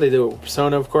this one. They did it with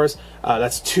Persona, of course.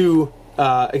 That's 2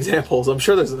 examples. I'm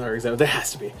sure there's another example. There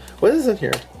has to be. What is in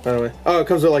here, by the way? Oh, it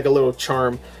comes with like a little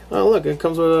charm. Oh, look, it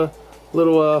comes with a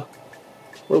little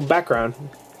background.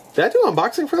 Did I do an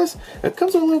unboxing for this? It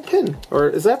comes with a little pin. Or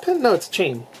is that a pin? No, it's a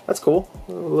chain. That's cool.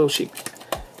 A little sheep.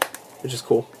 Which is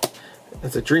cool.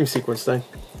 It's a dream sequence thing.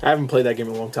 I haven't played that game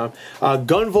in a long time.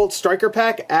 Gunvolt Striker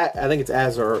Pack. I think it's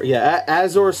Azor. Yeah,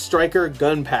 Azor Striker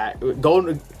Gun Pack.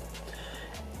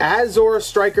 Azor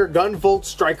Striker Gunvolt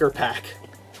Striker Pack.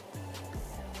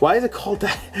 Why is it called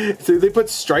that? So they put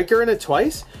Striker in it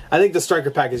twice? I think the Striker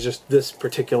Pack is just this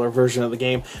particular version of the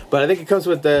game. But I think it comes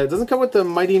with the... Doesn't it come with the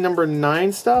Mighty Number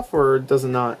 9 stuff? Or does it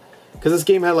not? Because this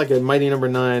game had like a Mighty Number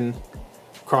 9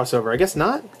 crossover. I guess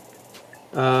not?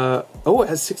 Oh, it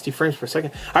has 60 frames per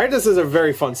second. I heard this is a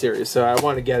very fun series, so I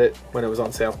wanted to get it when it was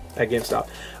on sale at GameStop.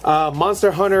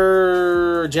 Monster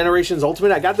Hunter Generations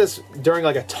Ultimate. I got this during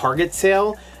like a Target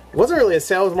sale. It wasn't really a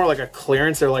sale, it was more like a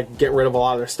clearance. They're like getting rid of a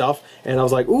lot of their stuff. And I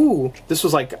was like, ooh, this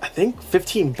was like, I think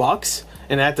 15 bucks.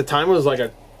 And at the time it was like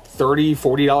a $30,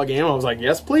 $40 game. I was like,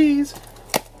 yes, please.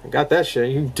 I got that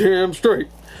shit, you damn straight.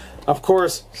 Of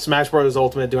course, Smash Bros.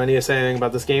 Ultimate. Do I need to say anything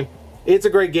about this game? It's a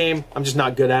great game. I'm just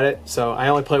not good at it. So I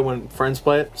only play when friends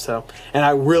play it. So, and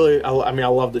I mean, I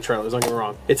love the trailers. Don't get me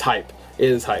wrong. It's hype. It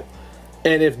is hype.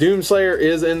 And if Doomslayer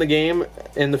is in the game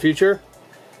in the future,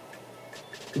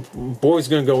 boy's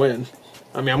gonna go in.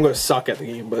 I mean, I'm gonna suck at the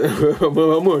game, but I'm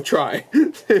gonna try.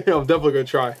 I'm definitely gonna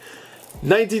try.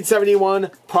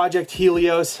 1971 Project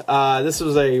Helios. This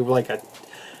was I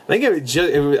think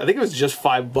it was just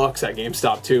 $5 at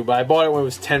GameStop too, but I bought it when it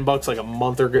was $10 like a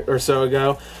month or so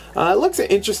ago. It looks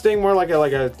interesting, more like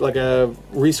a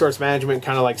resource management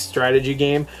kind of like strategy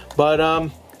game, but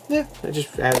yeah, I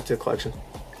just added to the collection.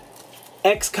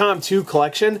 XCOM 2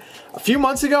 collection. A few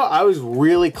months ago, I was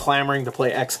really clamoring to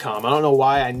play XCOM. I don't know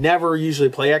why. I never usually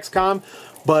play XCOM,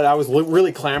 but I was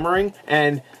really clamoring,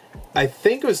 and I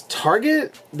think it was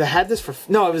Target that had this for...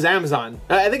 No, it was Amazon.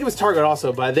 I think it was Target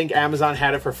also, but I think Amazon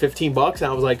had it for 15 bucks,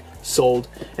 and I was like, sold.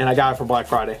 And I got it for Black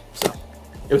Friday, so...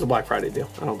 It was a Black Friday deal.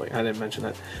 I didn't mention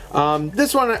that.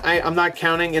 This one, I'm not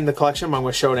counting in the collection, but I'm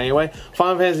going to show it anyway.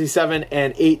 Final Fantasy 7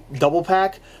 and 8 double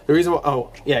pack. The reason why...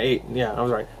 Oh, yeah, 8. Yeah, I was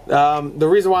right. The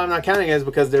reason why I'm not counting it is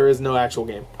because there is no actual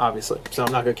game, obviously. So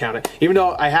I'm not going to count it. Even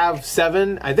though I have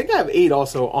 7, I think I have 8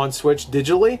 also on Switch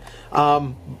digitally.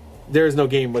 There is no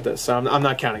game with this, so I'm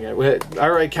not counting it. I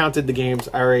already counted the games.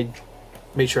 I already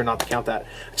made sure not to count that.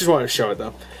 I just wanted to show it,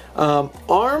 though.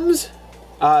 ARMS.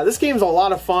 This game's a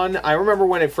lot of fun. I remember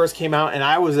when it first came out, and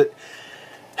I was...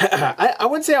 I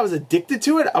wouldn't say I was addicted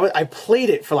to it. I played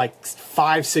it for like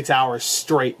 5-6 hours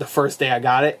straight the first day I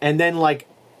got it, and then like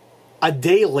a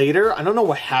day later, I don't know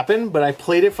what happened, but I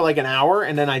played it for like an hour,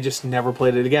 and then I just never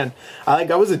played it again.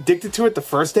 I was addicted to it the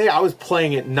first day. I was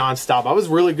playing it nonstop. I was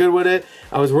really good with it.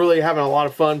 I was really having a lot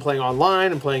of fun playing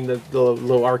online and playing the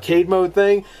little arcade mode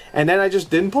thing, and then I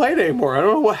just didn't play it anymore. I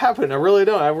don't know what happened. I really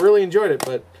don't. I really enjoyed it,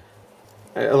 but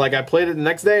I played it the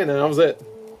next day, and then that was it.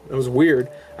 It was weird.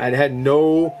 I had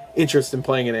no interest in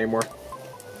playing it anymore.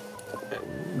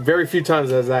 Very few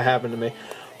times has that happened to me.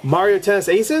 Mario Tennis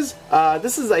Aces.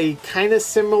 This is a kind of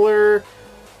similar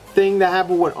thing that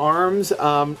happened with ARMS.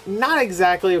 Not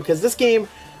exactly, because this game,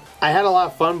 I had a lot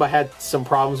of fun, but I had some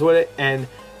problems with it, and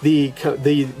the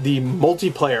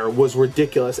multiplayer was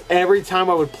ridiculous. Every time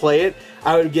I would play it,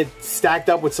 I would get stacked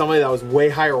up with somebody that was way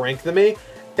higher ranked than me,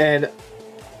 and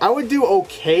I would do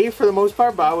okay for the most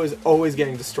part, but I was always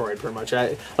getting destroyed pretty much.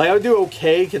 I would do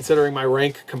okay considering my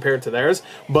rank compared to theirs,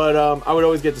 but I would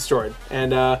always get destroyed.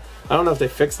 And I don't know if they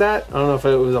fixed that. I don't know if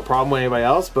it was a problem with anybody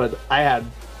else, but I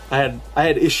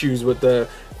had issues with the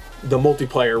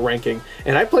multiplayer ranking.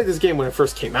 And I played this game when it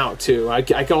first came out too. I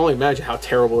can only imagine how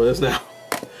terrible it is now.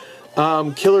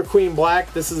 Killer Queen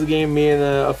Black. This is a game me and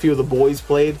a few of the boys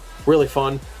played. Really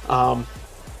fun.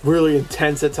 Really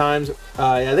intense at times.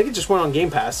 I think it just went on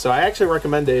Game Pass, so I actually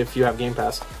recommend it if you have Game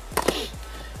Pass.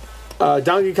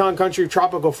 Donkey Kong Country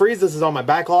Tropical Freeze. This is on my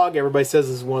backlog. Everybody says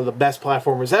this is one of the best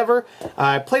platformers ever.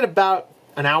 I played about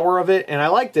an hour of it, and I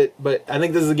liked it, but I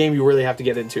think this is a game you really have to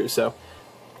get into, so.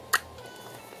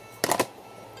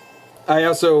 I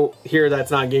also hear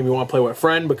that's not a game you want to play with a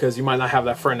friend, because you might not have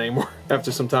that friend anymore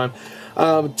after some time.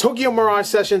 Tokyo Mirage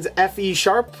Sessions FE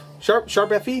Sharp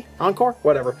FE? Encore?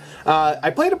 Whatever. I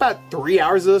played about 3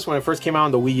 hours of this when it first came out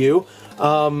on the Wii U,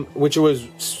 which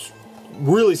was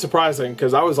really surprising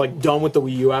because I was like done with the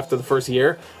Wii U after the first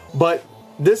year. But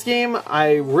this game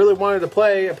I really wanted to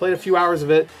play. I played a few hours of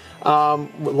it,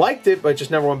 liked it, but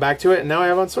just never went back to it, and now I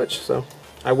have it on Switch, so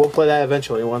I will play that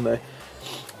eventually one day.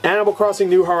 Animal Crossing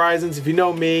New Horizons. If you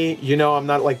know me, you know I'm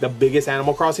not like the biggest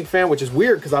Animal Crossing fan, which is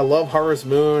weird because I love Harvest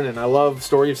Moon and I love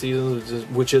Story of Seasons,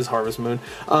 which is Harvest Moon,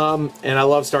 and I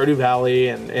love Stardew Valley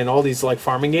and all these like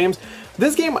farming games.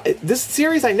 This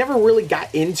series I never really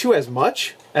got into as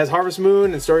much as Harvest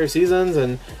Moon and Story of Seasons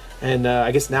and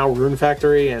I guess now Rune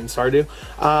Factory and Stardew.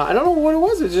 I don't know what it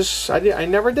was. It's just I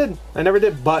never did.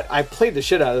 But I played the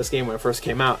shit out of this game when it first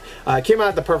came out. It came out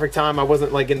at the perfect time. I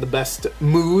wasn't like in the best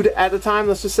mood at the time,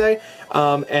 let's just say.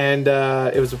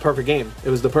 It was a perfect game. It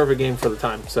was the perfect game for the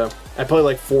time. So I played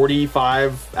like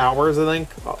 45 hours, I think,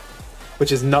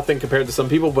 which is nothing compared to some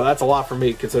people, but that's a lot for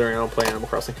me considering I don't play Animal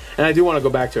Crossing. And I do want to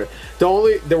go back to it.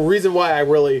 The reason why I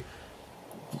really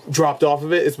dropped off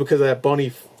of it is because of that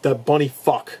bunny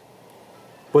fuck.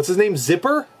 What's his name?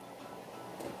 Zipper?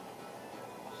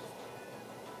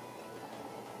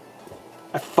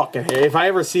 I fucking hate it. If I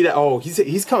ever see that, oh,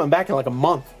 he's coming back in like a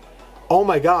month. Oh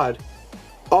my god.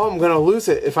 Oh, I'm gonna lose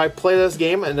it if I play this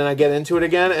game and then I get into it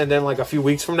again and then like a few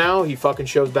weeks from now he fucking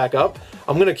shows back up.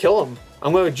 I'm gonna kill him.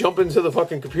 I'm gonna jump into the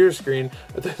fucking computer screen,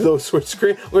 the little switch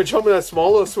screen. I'm gonna jump in that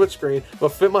small little switch screen. I'm gonna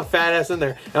fit my fat ass in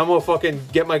there and I'm gonna fucking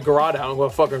get my garrote out. I'm gonna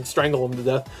fucking strangle him to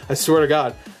death. I swear to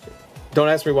God. Don't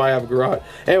ask me why I have a garrote.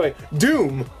 Anyway,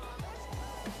 Doom.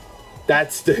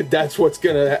 That's what's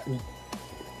gonna.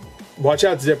 Watch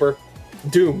out, Zipper.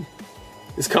 Doom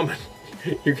is coming.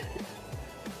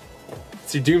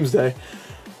 It's your Doomsday.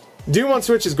 Doom on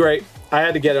Switch is great. I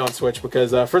had to get it on Switch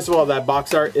because first of all, that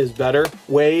box art is better,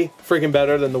 way freaking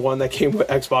better than the one that came with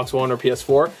Xbox One or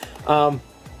PS4.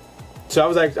 So I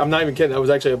was like, I'm not even kidding. That was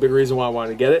actually a big reason why I wanted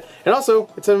to get it. And also,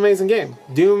 it's an amazing game.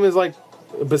 Doom is like,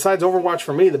 besides Overwatch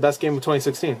for me, the best game of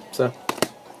 2016. So,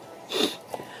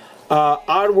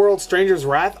 Oddworld: Stranger's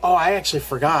Wrath. Oh, I actually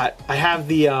forgot. I have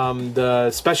the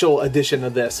special edition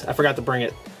of this. I forgot to bring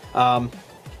it. My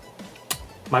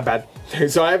bad.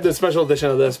 So I have the special edition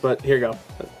of this, but here you go.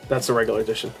 That's the regular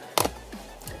edition.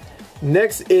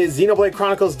 Next is Xenoblade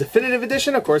Chronicles Definitive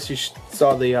Edition. Of course, you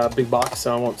saw the big box,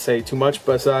 so I won't say too much.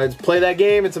 Besides, play that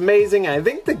game. It's amazing. I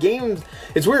think the game...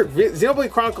 It's weird.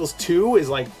 Xenoblade Chronicles 2 is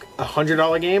like a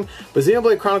 $100 game, but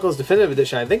Xenoblade Chronicles Definitive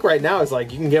Edition, I think right now is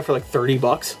like, you can get for like 30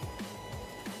 bucks.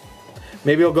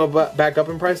 Maybe it'll go back up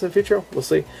in price in the future. We'll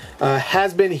see.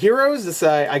 Has Been Heroes. This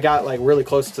I got like really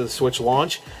close to the Switch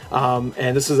launch,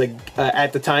 and this is a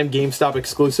at the time GameStop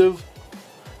exclusive.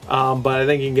 But I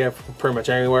think you can get it pretty much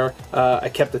anywhere. I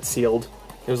kept it sealed.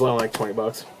 It was only like 20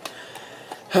 bucks.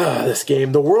 This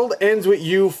game, The World Ends With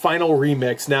You Final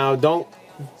Remix. Now, don't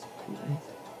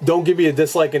give me a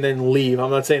dislike and then leave.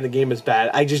 I'm not saying the game is bad.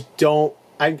 I just don't.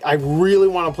 I really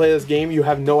want to play this game. You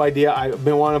have no idea. I've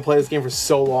been wanting to play this game for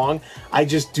so long. I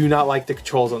just do not like the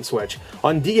controls on Switch.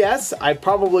 On DS, I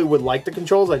probably would like the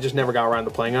controls. I just never got around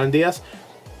to playing on DS.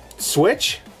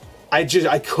 Switch, I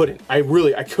couldn't.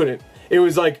 I couldn't. It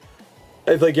was like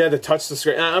you had to touch the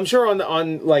screen. I'm sure on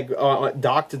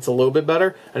docked it's a little bit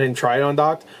better. I didn't try it on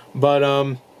docked, but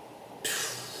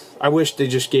I wish they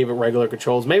just gave it regular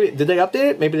controls. Maybe did they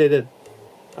update it? Maybe they did.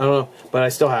 I don't know, but I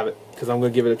still have it because I'm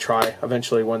gonna give it a try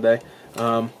eventually one day.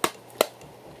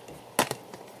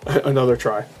 Another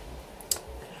try.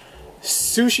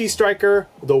 Sushi Striker: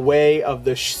 The Way of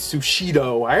the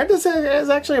Sushido. I heard this is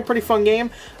actually a pretty fun game.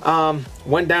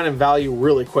 Went down in value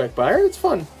really quick, but I heard it's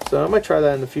fun, so I might try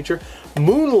that in the future.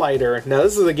 Moonlighter. Now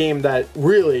this is a game that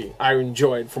really I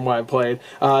enjoyed from what I played.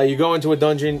 You go into a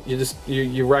dungeon,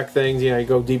 you wreck things, you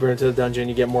go deeper into the dungeon,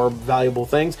 you get more valuable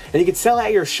things, and you can sell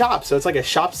at your shop. So it's like a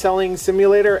shop selling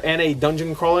simulator and a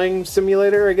dungeon crawling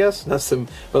simulator, I guess. Not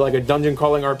but like a dungeon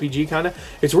crawling RPG kind of.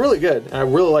 It's really good. And I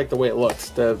really like the way it looks.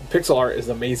 The pixel art is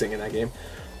amazing in that game.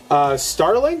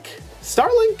 Starlink,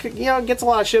 gets a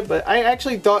lot of shit, but I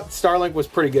actually thought Starlink was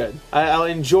pretty good. I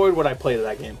enjoyed what I played of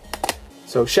that game.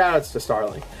 So shoutouts to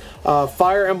Starlink.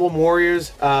 Fire Emblem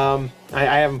Warriors. I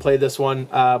haven't played this one,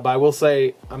 but I will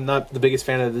say I'm not the biggest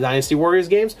fan of the Dynasty Warriors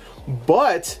games,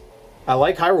 but I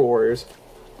like Hyrule Warriors.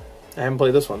 I haven't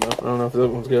played this one though. I don't know if that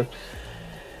one's good.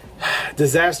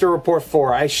 Disaster Report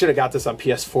 4. I should have got this on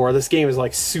PS4. This game is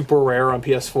like super rare on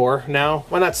PS4 now.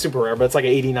 Well, not super rare, but it's like an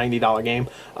 $80, $90 game.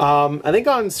 I think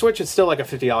on Switch it's still like a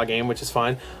 $50 game, which is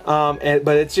fine.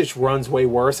 But it just runs way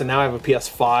worse. And now I have a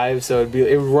PS5, so it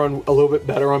would run a little bit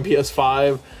better on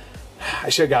PS5. I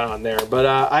should have got it on there. But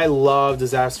I love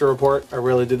Disaster Report. I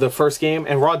really did. The first game,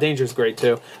 and Raw Danger is great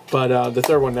too. But the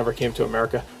third one never came to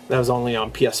America. That was only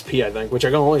on PSP, I think, which I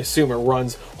can only assume it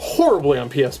runs horribly on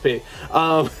PSP.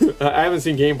 I haven't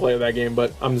seen gameplay of that game,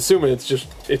 but I'm assuming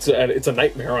it's a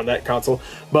nightmare on that console.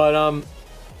 But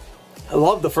I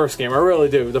love the first game, I really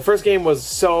do. The first game was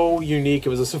so unique. It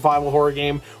was a survival horror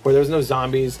game where there was no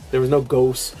zombies, there was no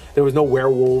ghosts, there was no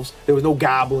werewolves, there was no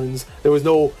goblins, there was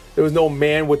no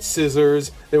man with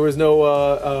scissors, there was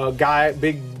no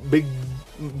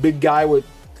big guy with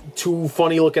two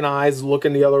funny looking eyes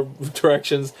looking the other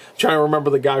directions. I'm trying to remember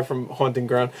the guy from Haunting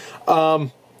Ground.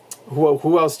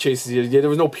 Who else chases you? Yeah, there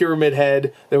was no Pyramid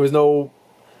Head. There was no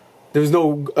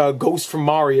ghost from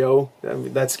Mario. I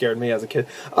mean, that scared me as a kid.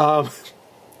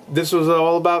 This was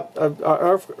all about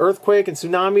earthquake and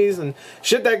tsunamis and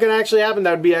shit that can actually happen.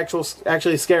 That would be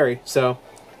actually scary. So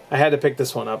I had to pick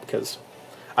this one up because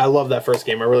I love that first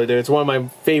game. I really do. It's one of my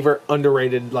favorite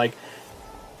underrated like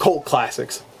cult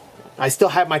classics. I still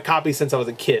have my copy since I was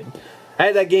a kid. I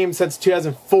had that game since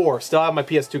 2004. Still have my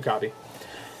PS2 copy.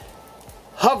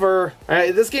 Hover.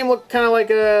 This game looked kind of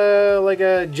like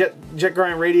a Jet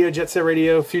Grind Radio, Jet Set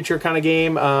Radio Future kind of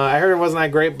game. I heard it wasn't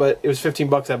that great, but it was 15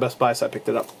 bucks at Best Buy, so I picked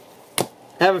it up.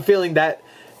 I have a feeling that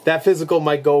physical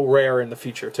might go rare in the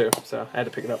future too, so I had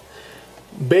to pick it up.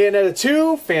 Bayonetta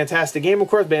 2, fantastic game, of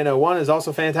course. Bayonetta 1 is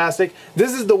also fantastic.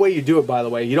 This is the way you do it, by the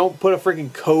way. You don't put a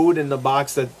freaking code in the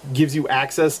box that gives you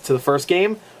access to the first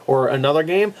game or another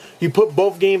game. You put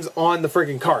both games on the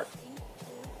freaking cart.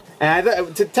 And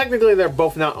technically, they're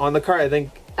both not on the cart. I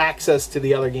think access to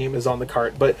the other game is on the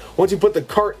cart. But once you put the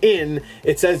cart in,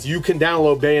 it says you can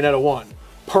download Bayonetta 1.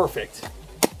 Perfect.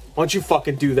 Once you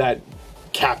fucking do that,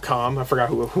 Capcom. I forgot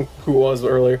who it was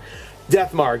earlier.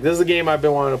 Deathmark. This is a game I've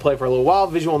been wanting to play for a little while.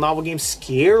 Visual novel game.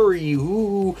 Scary.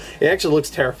 Ooh. It actually looks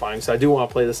terrifying, so I do want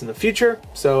to play this in the future.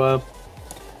 So,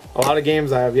 a lot of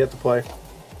games I have yet to play.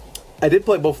 I did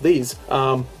play both of these.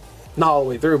 Not all the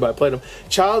way through, but I played them.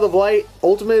 Child of Light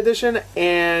Ultimate Edition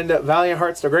and Valiant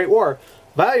Hearts: The Great War.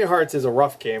 Valiant Hearts is a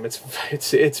rough game.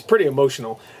 It's pretty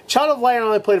emotional. Child of Light I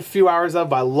only played a few hours of,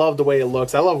 but I love the way it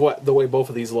looks. I love the way both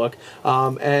of these look.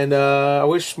 I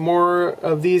wish more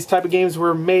of these type of games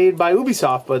were made by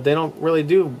Ubisoft, but they don't really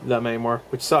do them anymore,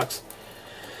 which sucks.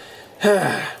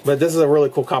 But this is a really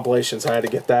cool compilation, so I had to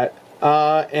get that.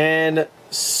 And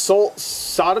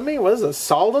Sodomy? What is it?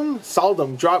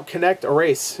 Soldum. Drop, Connect,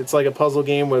 Erase. It's like a puzzle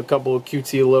game with a couple of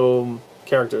cutesy little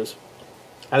characters.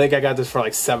 I think I got this for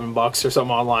like $7 or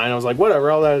something online. I was like,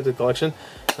 whatever, I'll add it to the collection.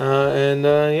 Yeah.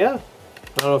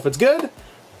 I don't know if it's good.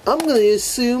 I'm going to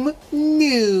assume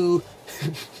no.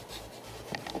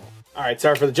 Alright,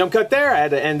 sorry for the jump cut there. I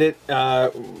had to end it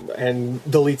and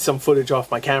delete some footage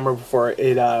off my camera before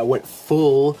it went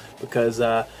full because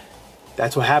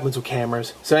that's what happens with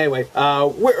cameras. So anyway,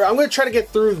 I'm going to try to get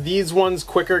through these ones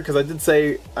quicker because I did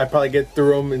say I'd probably get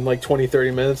through them in like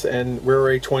 20-30 minutes and we're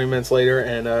already 20 minutes later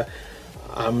and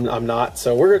I'm not.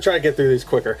 So we're going to try to get through these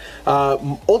quicker.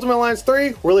 Ultimate Alliance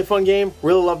 3, really fun game.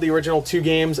 Really love the original two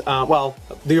games. Well,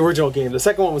 the original game. The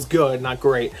second one was good, not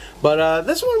great. But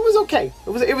this one was okay.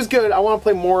 It was good. I want to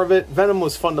play more of it. Venom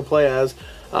was fun to play as.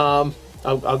 I'll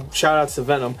shout outs to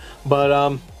Venom. But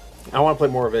I want to play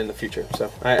more of it in the future. So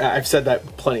I've said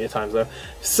that plenty of times though.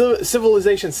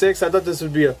 Civilization 6, I thought this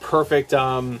would be a perfect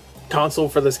console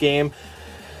for this game.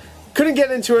 Couldn't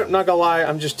get into it, not gonna lie,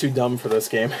 I'm just too dumb for this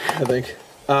game, I think.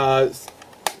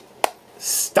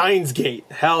 Steins Gate,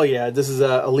 hell yeah, this is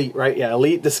Elite, right? Yeah,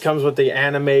 Elite, this comes with the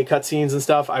anime cutscenes and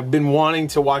stuff. I've been wanting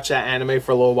to watch that anime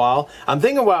for a little while. I'm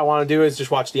thinking what I want to do is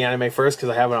just watch the anime first, because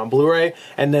I have it on Blu-ray,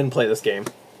 and then play this game.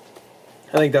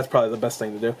 I think that's probably the best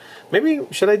thing to do. Maybe,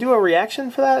 should I do a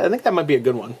reaction for that? I think that might be a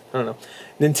good one. I don't know.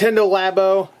 Nintendo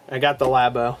Labo, I got the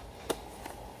Labo.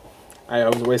 I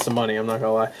was a waste of money, I'm not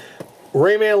gonna lie.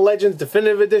 Rayman Legends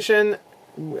Definitive Edition,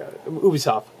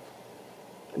 Ubisoft.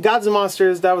 Gods and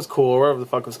Monsters, that was cool, or whatever the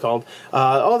fuck it was called.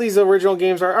 All these original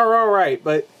games are alright,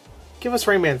 but give us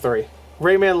Rayman 3.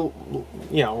 Rayman,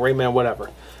 you know, Rayman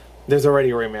whatever. There's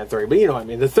already a Rayman 3, but you know what I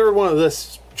mean. The third one of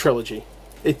this trilogy.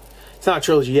 It's not a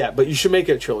trilogy yet, but you should make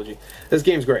it a trilogy. This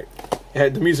game's great. The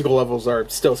musical levels are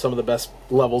still some of the best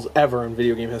levels ever in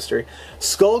video game history.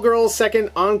 Skullgirls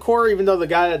Second Encore, even though the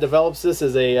guy that develops this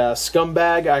is a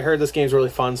scumbag, I heard this game's really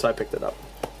fun, so I picked it up.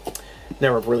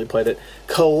 Never really played it.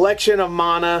 Collection of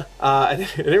Mana. I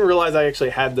didn't realize I actually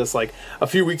had this like a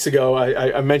few weeks ago.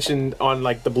 I mentioned on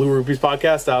like the Blue Rupees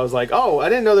podcast, I was like, oh, I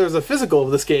didn't know there was a physical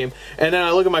of this game. And then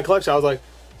I look at my collection, I was like,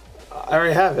 I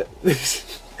already have it.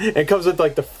 It comes with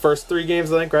like the first 3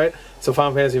 games, I think, right? So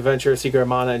Final Fantasy Adventure, Secret of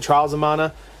Mana, and Trials of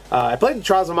Mana. I played the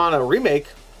Trials of Mana remake.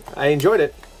 I enjoyed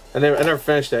it. I never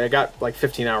finished it. I got like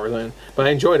 15 hours in, but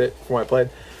I enjoyed it from what I played.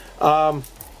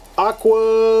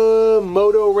 Aqua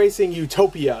Moto Racing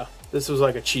Utopia. This was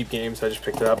like a cheap game, so I just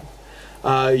picked it up.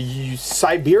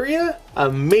 Siberia,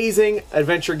 amazing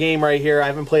adventure game right here. I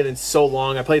haven't played in so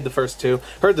long. I played the first two.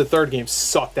 Heard the third game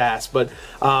sucked ass, but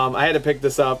I had to pick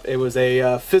this up. It was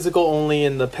a physical only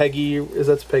in the PEGI.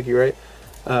 That's PEGI, right?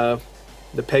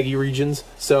 The PEGI regions.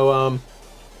 So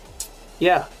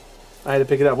yeah, I had to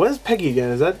pick it up. What is PEGI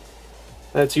again?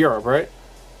 That's Europe, right?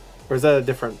 Or is that a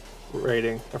different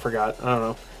rating? I forgot. I don't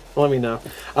know. Let me know.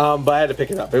 But I had to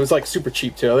pick it up. It was like super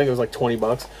cheap too. I think it was like 20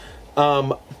 bucks.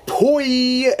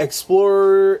 Toy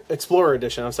Explorer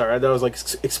Edition. I'm sorry. I thought it was like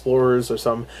Explorers or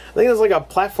something. I think it was like a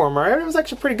platformer. It was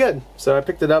actually pretty good. So I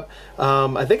picked it up.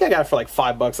 I think I got it for like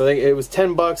 $5. I think it was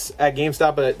 $10 at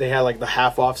GameStop, but they had like the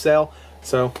half off sale.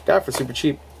 So got it for super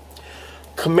cheap.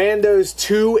 Commandos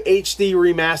 2 HD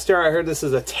Remaster. I heard this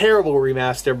is a terrible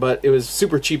remaster, but it was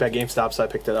super cheap at GameStop, so I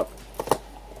picked it up.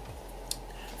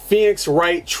 Phoenix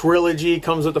Wright Trilogy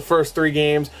comes with the first 3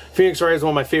 games. Phoenix Wright is one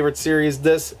of my favorite series.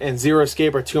 This and Zero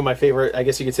Escape are 2 of my favorite, I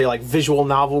guess you could say, like visual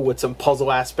novel with some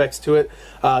puzzle aspects to it.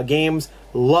 Games.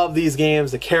 Love these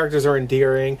games. The characters are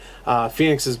endearing.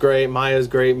 Phoenix is great. Maya's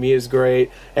great. Mia's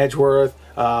great. Edgeworth.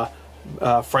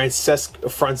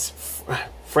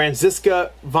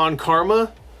 Franziska von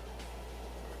Karma.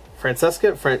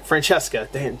 Francesca.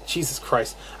 Damn, Jesus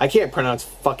Christ. I can't pronounce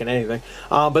fucking anything.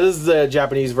 But this is the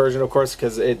Japanese version, of course,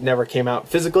 because it never came out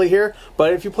physically here.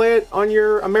 But if you play it on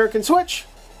your American Switch,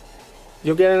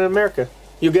 you'll get it in America.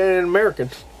 You'll get it in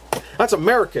American. That's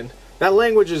American. That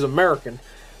language is American.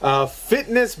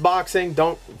 Fitness boxing.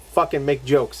 Don't fucking make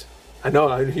jokes. I know.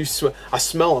 I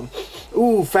smell them.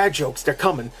 Ooh, fat jokes. They're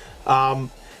coming.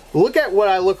 Look at what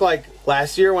I looked like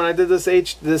last year when I did this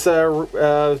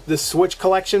this Switch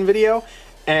collection video,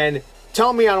 and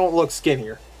tell me I don't look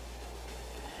skinnier.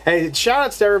 Hey, shout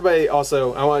outs to everybody.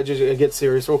 Also, I want to just get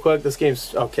serious real quick. This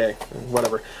game's okay,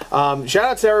 whatever. Shout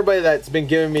outs to everybody that's been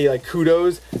giving me like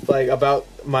kudos, like about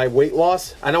my weight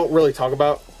loss. I don't really talk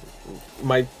about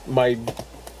my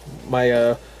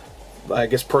I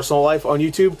guess personal life on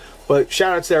YouTube, but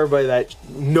shout outs to everybody that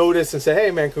noticed and said,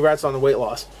 "Hey man, congrats on the weight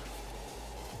loss."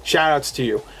 Shout outs to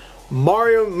you.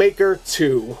 Mario Maker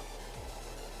 2.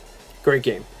 Great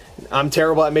game. I'm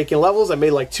terrible at making levels. I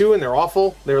made like 2 and they're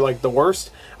awful. They're like the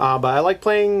worst. But I like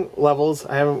playing levels.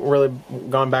 I haven't really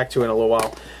gone back to it in a little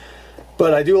while.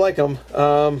 But I do like them.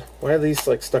 Why are these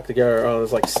like stuck together? Oh,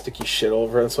 there's like sticky shit all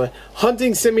over this way.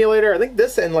 Hunting Simulator. I think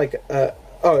this and like...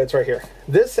 oh, it's right here.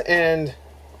 This and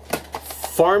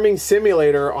Farming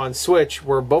Simulator on Switch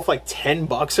were both like $10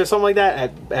 or something like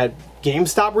that at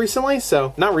GameStop recently.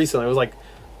 So not recently, it was like,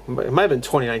 it might have been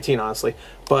 2019 honestly,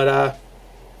 but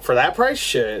for that price,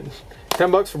 shit,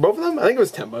 $10 for both of them. I think it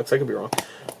was $10. I could be wrong.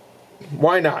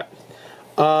 Why not?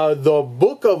 The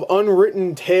Book of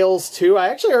Unwritten Tales 2. I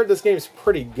actually heard this game is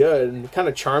pretty good and kind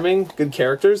of charming. Good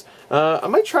characters. I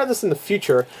might try this in the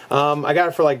future. I got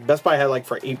it for like, Best Buy had like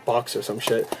for $8 or some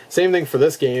shit. Same thing for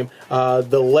this game.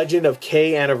 The Legend of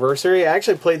K Anniversary. I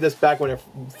actually played this back when it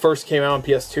first came out on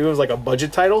PS2. It was like a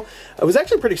budget title. It was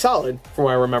actually pretty solid from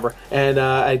what I remember. And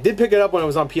I did pick it up when it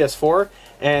was on PS4.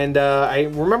 And I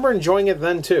remember enjoying it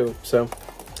then too. So,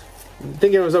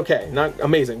 thinking it was okay. Not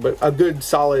amazing, but a good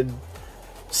solid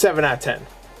 7 out of 10.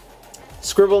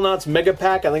 Scribblenauts Mega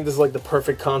Pack. I think this is like the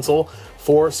perfect console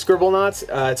for Scribblenauts.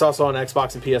 It's also on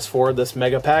Xbox and PS4, this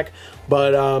Mega Pack.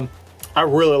 But I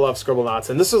really love Scribblenauts.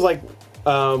 And this is like,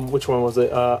 which one was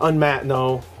it?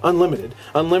 Unlimited.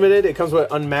 Unlimited, it comes with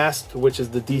Unmasked, which is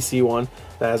the DC one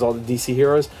that has all the DC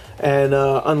heroes. And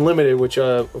Unlimited, which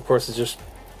of course is just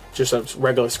a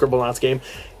regular Scribblenauts game.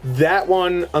 That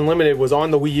one, Unlimited, was on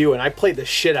the Wii U, and I played the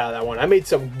shit out of that one. I made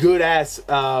some good-ass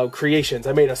creations.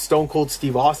 I made a Stone Cold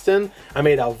Steve Austin. I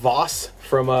made a Voss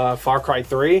from Far Cry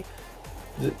 3.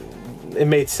 It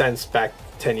made sense back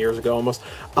 10 years ago, almost.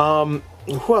 Who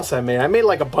else I made? I made,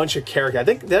 like, a bunch of characters. I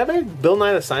think, did I make Bill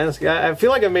Nye the Science Guy? I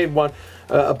feel like I made one,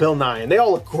 a Bill Nye, and they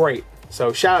all look great.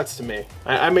 So shout-outs to me.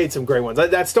 I made some great ones.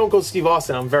 That Stone Cold Steve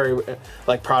Austin, I'm very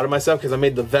like proud of myself because I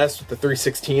made the vest with the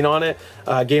 316 on it.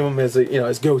 Gave him his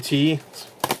his goatee.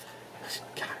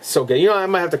 God, so good. You know, I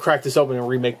might have to crack this open and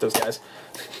remake those guys.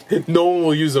 No one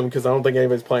will use them because I don't think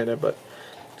anybody's playing it. But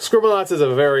Scribblenauts is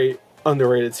a very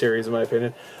underrated series in my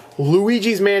opinion.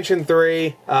 Luigi's Mansion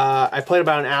 3. I played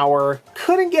about an hour.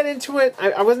 Couldn't get into it.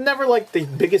 I was never like the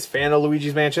biggest fan of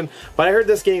Luigi's Mansion, but I heard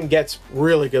this game gets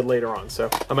really good later on, so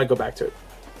I might go back to it.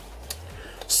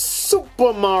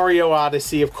 Super Mario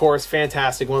Odyssey, of course,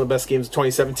 fantastic. One of the best games of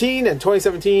 2017, and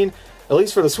 2017, at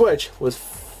least for the Switch, was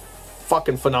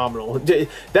fucking phenomenal.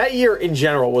 That year in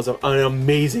general was an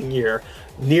amazing year.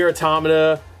 Nier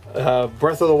Automata,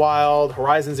 Breath of the Wild,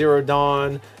 Horizon Zero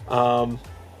Dawn,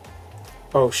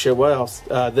 oh shit, what else?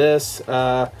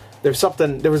 There's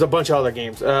something. There was a bunch of other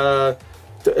games. There's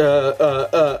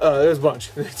a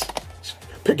bunch.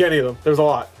 Pick any of them. There's a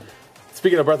lot.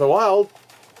 Speaking of Breath of the Wild,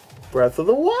 Breath of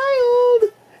the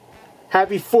Wild.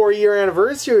 Happy 4-year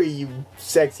anniversary, you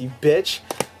sexy bitch.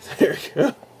 There we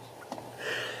go.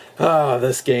 Ah,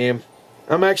 this game.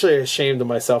 I'm actually ashamed of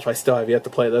myself. I still have yet to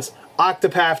play this.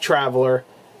 Octopath Traveler.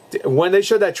 When they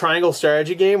showed that triangle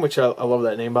strategy game, which I love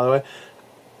that name, by the way,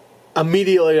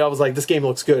 immediately I was like, this game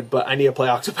looks good, but I need to play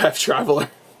Octopath Traveler.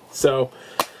 So,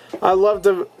 I'd love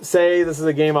to say this is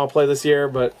a game I'll play this year,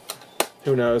 but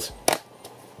who knows.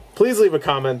 Please leave a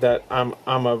comment that I'm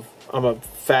a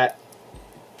fat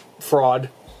fraud,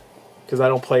 because I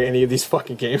don't play any of these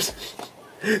fucking games.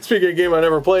 Speaking of game I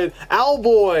never played,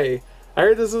 Owlboy! I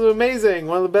heard this is amazing.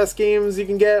 One of the best games you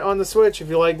can get on the Switch if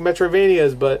you like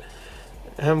Metroidvanias, but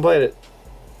I haven't played it.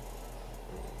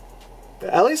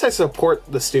 At least I support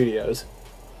the studios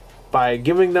by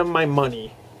giving them my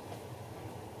money.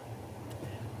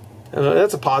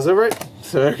 That's a positive, right?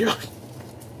 So there you go.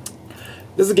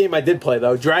 This is a game I did play,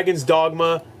 though. Dragon's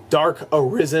Dogma Dark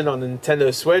Arisen on the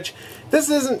Nintendo Switch. This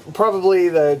isn't probably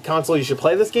the console you should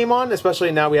play this game on,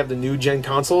 especially now we have the new gen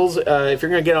consoles. If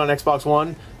you're going to get on Xbox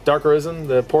One, Dark Arisen,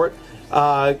 the port,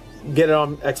 get it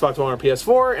on Xbox One or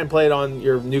PS4 and play it on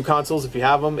your new consoles if you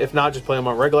have them. If not, just play them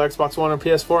on regular Xbox One or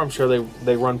PS4. I'm sure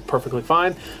they run perfectly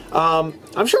fine.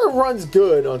 I'm sure it runs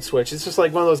good on Switch. It's just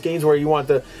like one of those games where you want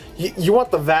the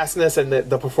vastness and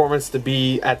the performance to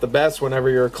be at the best whenever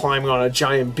you're climbing on a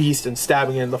giant beast and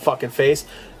stabbing it in the fucking face.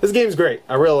 This game's great.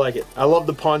 I really like it. I love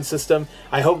the pawn system.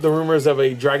 I hope the rumors of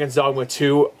a Dragon's Dogma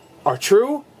 2 are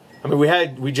true. I mean,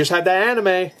 we just had that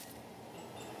anime.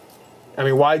 I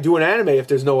mean, why do an anime if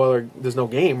there's no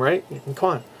game, right? Come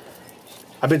on.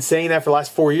 I've been saying that for the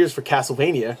last 4 years for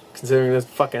Castlevania, considering this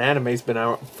fucking anime's been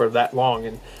out for that long,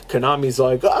 and Konami's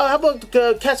like, oh, how about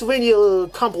the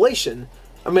Castlevania compilation?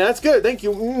 I mean, that's good, thank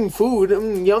you, food,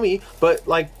 yummy, but,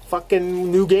 like,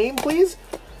 fucking new game, please?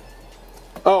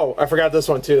 Oh, I forgot this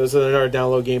one, too. This is another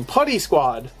download game. Putty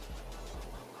Squad.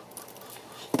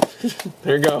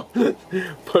 There you go.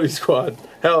 Putty Squad.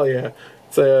 Hell yeah.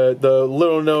 It's the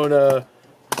little-known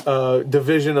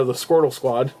division of the Squirtle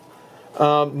Squad.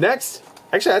 Next,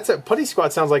 actually, that's it. Putty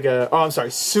Squad sounds like a... Oh, I'm sorry.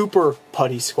 Super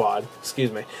Putty Squad.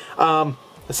 Excuse me.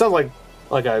 It sounds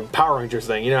like a Power Rangers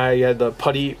thing. You know how you had the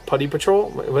Putty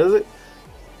Patrol? What is it?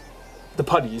 The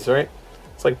Putties, right?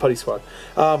 It's like Putty Squad.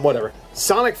 Whatever.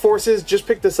 Sonic Forces. Just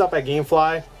picked this up at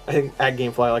GameFly. I think at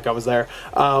GameFly, like I was there.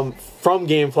 From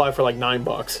GameFly for like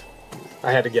 $9.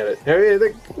 I had to get it. I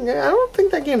don't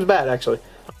think that game's bad, actually.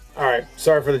 Alright,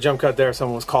 sorry for the jump cut there.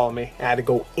 Someone was calling me. I had to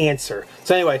go answer.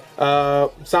 So anyway,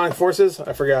 Sonic Forces.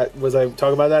 I forgot. Was I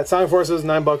talking about that? Sonic Forces,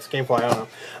 $9, GameFly. I don't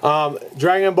know.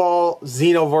 Dragon Ball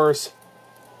Xenoverse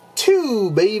 2,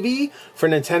 baby, for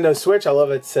Nintendo Switch. I love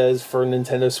it says for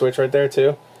Nintendo Switch right there,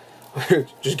 too.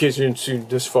 Just in case you didn't see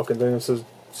this fucking thing that says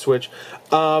Switch.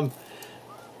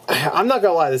 I'm not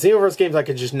gonna lie, the Xenoverse games I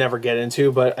could just never get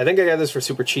into, but I think I got this for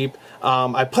super cheap.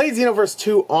 I played Xenoverse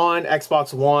 2 on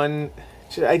Xbox One.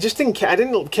 I just didn't care. I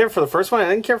didn't care for the first one. I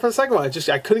didn't care for the second one.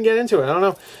 I couldn't get into it. I don't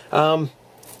know.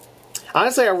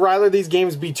 Honestly, I'd rather these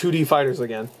games be 2D fighters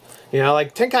again. You know,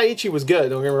 like Tenkaichi was good.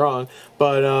 Don't get me wrong,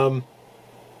 but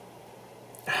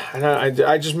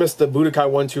I just missed the Budokai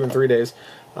 1, 2, and 3 days.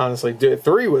 Honestly, dude,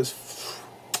 3 was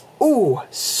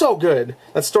so good.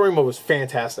 That story mode was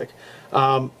fantastic.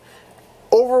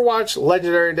 Overwatch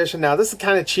Legendary Edition. Now, this is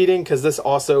kind of cheating because this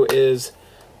also is,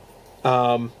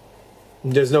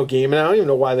 there's no game, and I don't even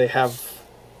know why they have,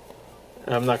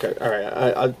 I'm not gonna,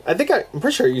 alright, I think I'm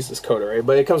pretty sure I used this code already,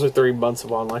 but it comes with 3 months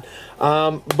of online.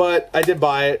 But I did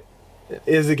buy it. It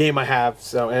is a game I have,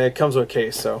 so, and it comes with a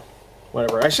case, so,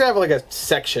 whatever. I should have, like, a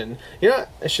section. You know what?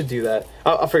 I should do that.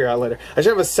 I'll figure it out later. I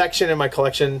should have a section in my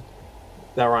collection,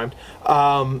 that rhymed,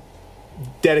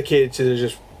 dedicated to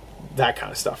just that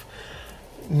kind of stuff.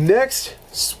 Next,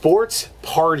 Sports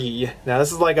Party. Now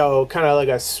this is like a kind of like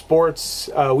a sports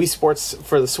Wii Sports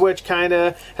for the Switch, kind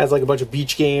of has like a bunch of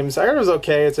beach games. I heard it was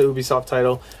okay. It's a Ubisoft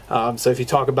title, so if you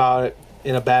talk about it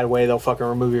in a bad way, they'll fucking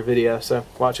remove your video. So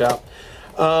watch out.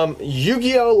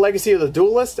 Yu-Gi-Oh! Legacy of the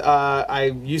Duelist. I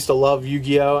used to love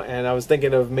Yu-Gi-Oh! And I was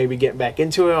thinking of maybe getting back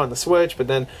into it on the Switch, but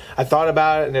then I thought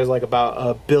about it, and there's like about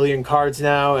 1 billion cards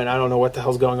now, and I don't know what the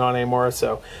hell's going on anymore.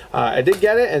 So I did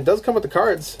get it, and it does come with the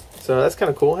cards. So that's kind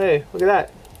of cool. Hey, look at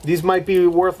that. These might be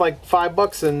worth like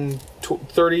 $5 in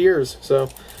 30 years. So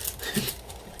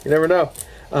you never know.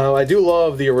 I do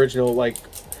love the original like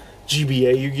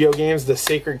GBA Yu-Gi-Oh! Games, the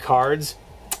Sacred Cards.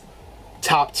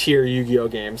 Top tier Yu-Gi-Oh!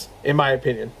 Games, in my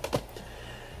opinion.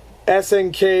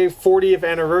 SNK 40th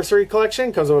Anniversary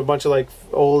Collection. Comes with a bunch of like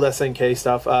old SNK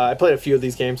stuff. I played a few of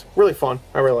these games. Really fun.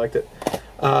 I really liked it.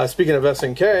 Speaking of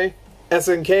SNK,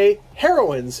 SNK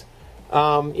Heroines.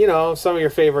 You know, some of your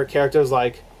favorite characters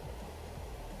like,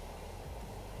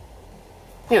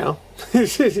 you know,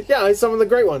 yeah, some of the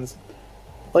great ones.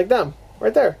 Like them.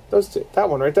 Right there. Those two. That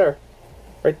one right there.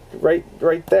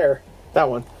 Right there. That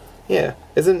one. Yeah.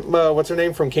 Isn't, what's her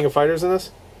name from King of Fighters in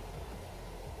this?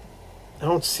 I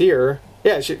don't see her.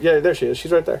 Yeah, yeah, there she is.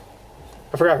 She's right there.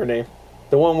 I forgot her name.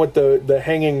 The one with the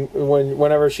hanging,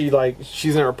 whenever she, like,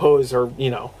 she's in her pose, or, you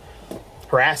know,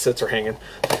 her assets are hanging.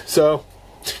 So,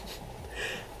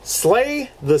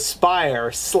 Slay the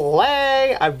Spire.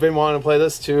 Slay! I've been wanting to play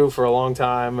this too for a long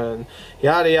time, and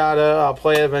yada yada. I'll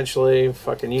play it eventually.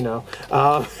 Fucking, you know,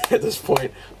 at this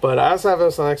point. But I also have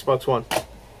this on Xbox One.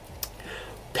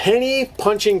 Penny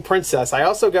Punching Princess. I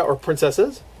also got, or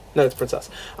Princesses? No, it's Princess.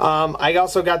 I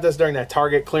also got this during that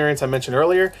Target clearance I mentioned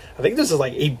earlier. I think this is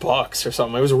like $8 or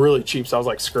something. It was really cheap, so I was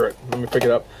like, screw it. Let me pick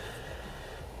it up.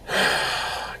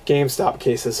 GameStop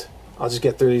cases. I'll just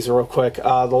get through these real quick.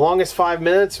 The Longest 5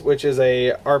 Minutes, which is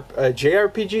a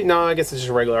JRPG. No, I guess it's just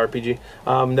a regular RPG.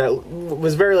 That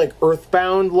was very like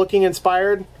Earthbound looking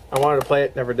inspired. I wanted to play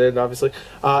it, never did, obviously.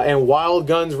 And Wild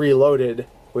Guns Reloaded,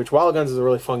 which Wild Guns is a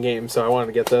really fun game, so I wanted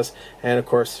to get this. And of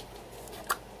course,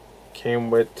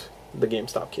 came with the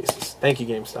GameStop cases. Thank you,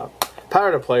 GameStop.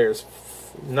 Power to players,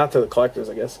 not to the collectors,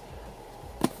 I guess.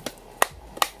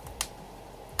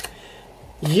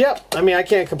 Yep, I mean, I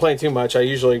can't complain too much. I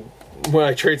usually, when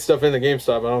I trade stuff in the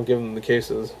GameStop, I don't give them the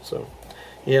cases, so,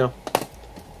 yeah.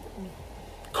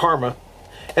 Karma.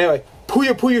 Anyway,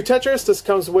 Puyo Puyo Tetris. This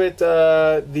comes with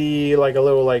the, like, a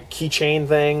little, like, keychain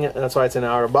thing. That's why it's in an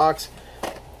outer box.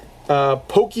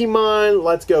 Pokemon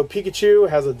Let's Go Pikachu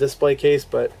has a display case,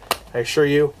 but I assure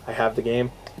you, I have the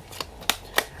game.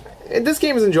 And this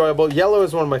game is enjoyable. Yellow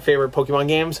is one of my favorite Pokemon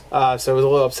games, so it was a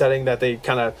little upsetting that they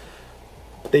kind of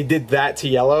did that to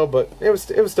Yellow, but it was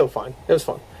still fun. It was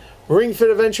fun. Ring Fit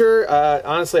Adventure.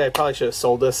 Honestly, I probably should have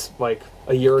sold this like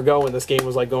a year ago when this game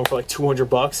was like going for like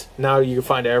 $200. Now you can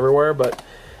find it everywhere, but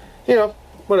you know,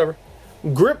 whatever.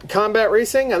 Grip Combat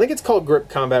Racing. I think it's called Grip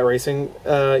Combat Racing,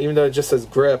 even though it just says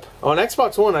Grip. On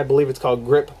Xbox One, I believe it's called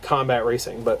Grip Combat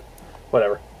Racing, but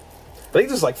whatever. I think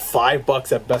there's like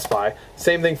 $5 at Best Buy.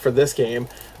 Same thing for this game.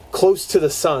 Close to the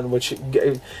Sun, which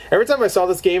every time I saw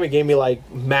this game, it gave me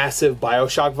like massive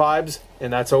BioShock vibes,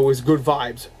 and that's always good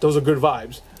vibes. Those are good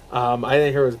vibes. I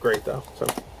didn't hear it was great though. So,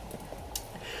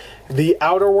 The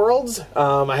Outer Worlds.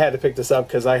 I had to pick this up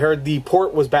because I heard the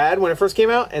port was bad when it first came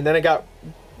out, and then it got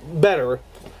better,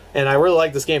 and I really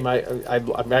like this game. I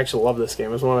actually love this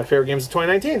game. It's one of my favorite games of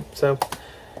 2019. So.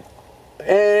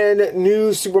 And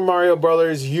new Super Mario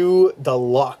Brothers U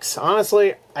Deluxe.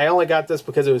 Honestly, I only got this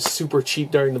because it was super cheap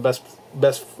during the best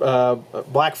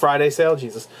Black Friday sale.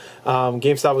 Jesus,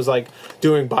 GameStop was like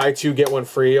doing buy two get one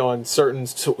free on certain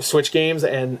Switch games,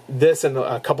 and this and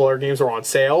a couple other games were on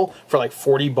sale for like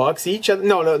 $40 each.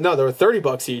 No, they were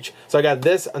 $30 each. So I got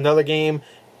this, another game,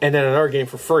 and then another game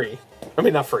for free. I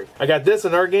mean, not free. I got this,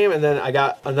 another game, and then I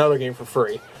got another game for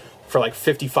free for like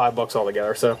 $55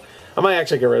 altogether. So I might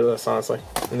actually get rid of this, honestly,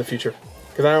 in the future.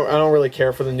 Because I don't really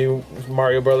care for the new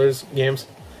Mario Brothers games.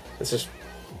 It's just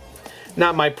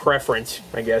not my preference,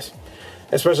 I guess.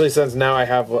 Especially since now I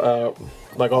have,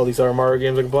 like, all these other Mario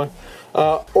games I can play.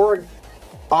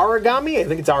 Origami? I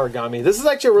think it's Origami. This is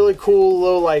actually a really cool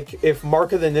little, like, if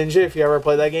Mark of the Ninja, if you ever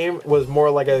played that game, was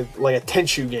more like a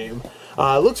Tenchu game.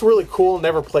 It looks really cool.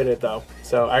 Never played it, though.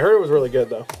 So I heard it was really good,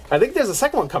 though. I think there's a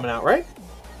second one coming out, right?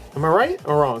 Am I right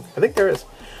or wrong? I think there is.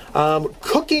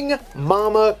 Cooking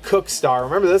Mama Cookstar.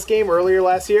 Remember this game earlier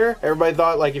last year? Everybody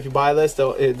thought like if you buy this,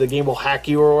 the game will hack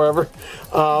you or whatever.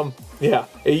 Yeah,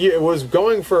 it was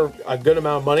going for a good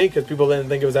amount of money because people didn't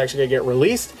think it was actually going to get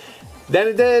released. Then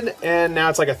it did, and now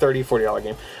it's like a $30, $40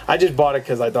 game. I just bought it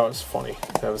because I thought it was funny.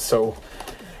 That was so...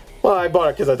 Well, I bought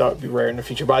it because I thought it would be rare in the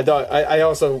future, but I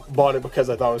also bought it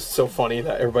because I thought it was so funny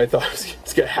that everybody thought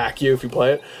it's going to hack you if you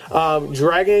play it.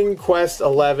 Dragon Quest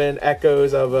XI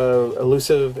Echoes of an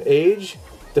Elusive Age,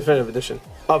 Definitive Edition.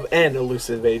 Of an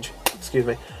Elusive Age, excuse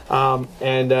me.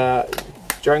 And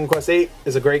Dragon Quest VIII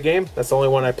is a great game. That's the only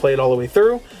one I played all the way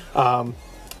through.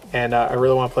 And I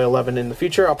really want to play 11 in the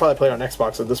future. I'll probably play it on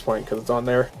Xbox at this point because it's on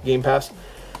their Game Pass,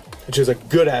 which is a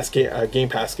good-ass Game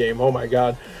Pass game. Oh my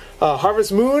god.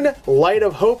 Harvest Moon Light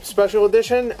of Hope Special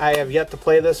Edition. I have yet to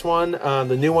play this one.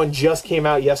 The new one just came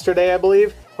out yesterday, I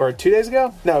believe. Or 2 days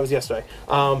ago? No, it was yesterday.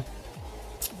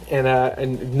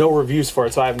 And no reviews for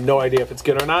it, so I have no idea if it's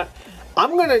good or not.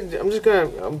 I'm just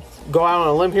gonna go out on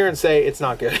a limb here and say it's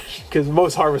not good because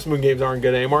most Harvest Moon games aren't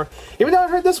good anymore. Even though I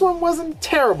heard this one wasn't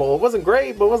terrible. It wasn't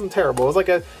great, but it wasn't terrible. It's like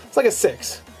a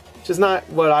 6, which is not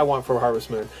what I want from Harvest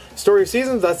Moon. Story of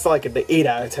Seasons, that's like the 8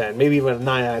 out of 10, maybe even a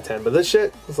 9 out of 10. But this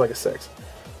shit is like a 6,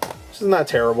 which is not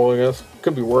terrible. I guess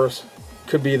could be worse.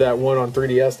 Could be that one on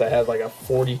 3DS that had like a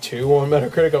 42 on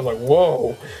Metacritic. I was like,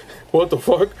 whoa, what the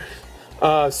fuck?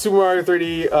 Super Mario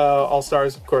 3D All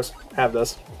Stars, of course, have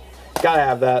this. Gotta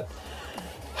have that.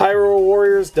 Hyrule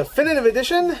Warriors Definitive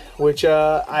Edition, which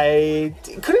I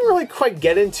couldn't really quite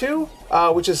get into,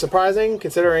 which is surprising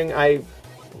considering I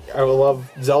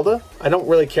love Zelda. I don't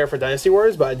really care for Dynasty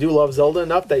Warriors, but I do love Zelda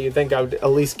enough that you'd think I would at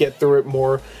least get through it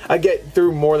more. I'd get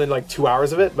through more than like 2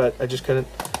 hours of it, but I just couldn't.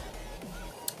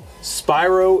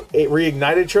 Spyro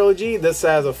Reignited Trilogy. This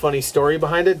has a funny story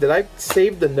behind it. Did I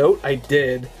save the note? I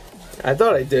did. I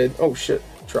thought I did. Oh shit,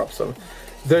 dropped some.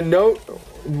 The note,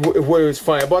 what was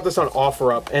funny, I bought this on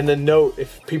OfferUp, and the note,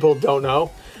 if people don't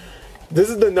know, this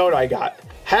is the note I got.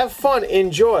 Have fun,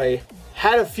 enjoy.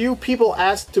 Had a few people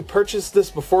ask to purchase this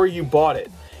before you bought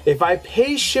it. If I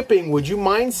pay shipping, would you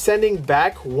mind sending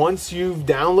back once you've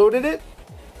downloaded it?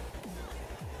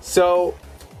 So,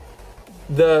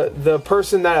 the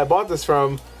person that I bought this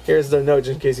from, here's the note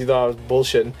just in case you thought I was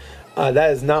bullshitting. That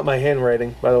is not my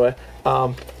handwriting, by the way.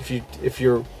 If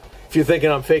you're thinking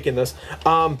I'm faking this,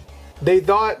 they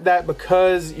thought that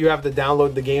because you have to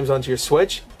download the games onto your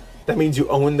Switch, that means you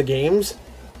own the games,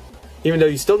 even though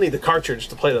you still need the cartridge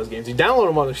to play those games. You download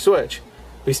them on the Switch,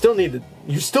 but you still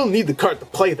need the cart to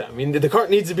play them. I mean, the cart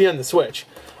needs to be on the Switch.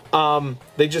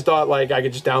 They just thought like I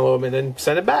could just download them and then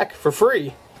send it back for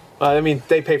free. I mean,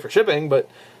 they pay for shipping, but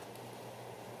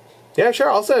yeah,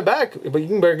 sure, I'll send it back, but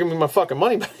you better give me my fucking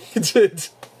money back.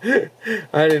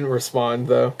 I didn't respond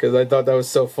though, because I thought that was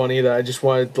so funny that I just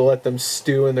wanted to let them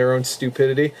stew in their own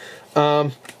stupidity.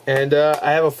 I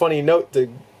have a funny note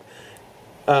to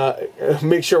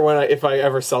make sure if I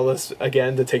ever sell this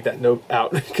again to take that note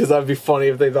out, because that'd be funny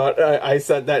if they thought I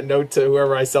sent that note to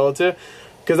whoever I sell it to.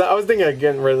 Because I was thinking of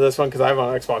getting rid of this one because I have it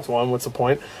on Xbox One. What's the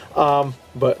point?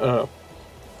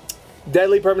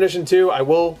 Deadly Premonition 2. I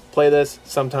will play this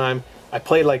sometime. I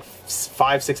played like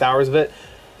 5-6 hours of it.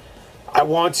 I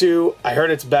want to. I heard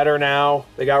it's better now.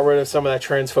 They got rid of some of that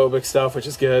transphobic stuff, which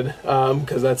is good,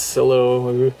 because that's a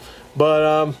little...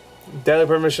 But Deadly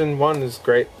Premonition 1 is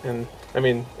great, and I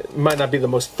mean, it might not be the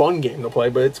most fun game to play,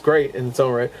 but it's great in its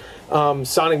own right.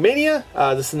 Sonic Mania.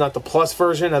 This is not the Plus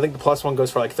version. I think the Plus one goes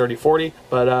for like $30-$40,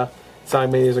 but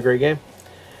Sonic Mania is a great game.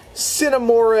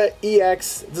 Cinemora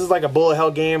EX. This is like a bullet hell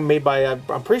game made by,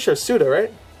 I'm pretty sure, Suda, right?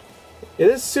 It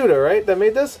is Suda, right, that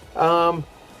made this?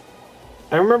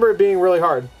 I remember it being really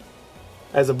hard.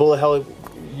 As a bullet hell,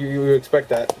 you expect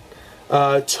that.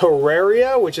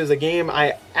 Terraria, which is a game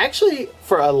I actually,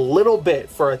 for a little bit,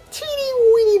 for a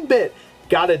teeny-weeny bit,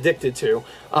 got addicted to.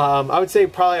 I would say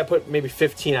probably I put maybe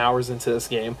 15 hours into this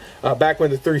game, back when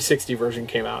the 360 version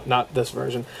came out, not this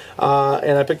version.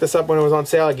 And I picked this up when it was on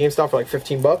sale at GameStop for like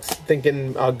 15 bucks,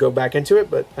 thinking I'll go back into it,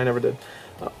 but I never did.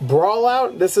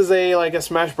 Brawlout, this is like a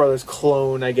Smash Brothers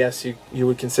clone, I guess you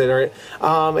would consider it.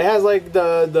 It has like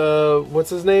the what's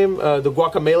his name, the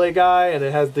Guacamelee guy, and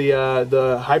it has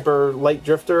the Hyper Light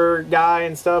Drifter guy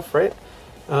and stuff, right?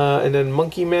 And then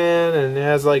Monkey Man, and it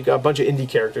has like a bunch of indie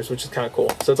characters, which is kind of cool.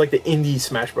 So it's like the indie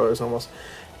Smash Brothers almost.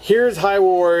 Here's Hyrule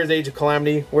Warriors Age of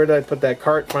Calamity. Where did I put that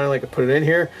cart? Finally, I could put it in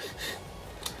here.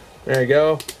 There you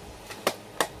go.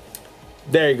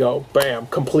 There you go. Bam.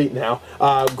 Complete now.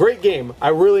 Great game. I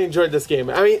really enjoyed this game.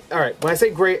 I mean, alright, when I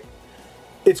say great,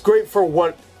 it's great for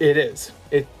what it is.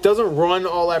 It doesn't run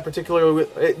all that particularly...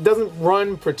 It doesn't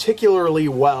run particularly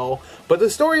well, but the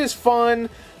story is fun.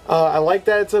 I like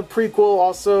that it's a prequel,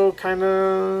 also kind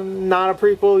of not a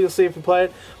prequel. You'll see if you play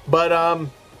it. But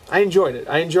I enjoyed it.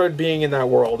 I enjoyed being in that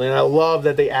world, and I love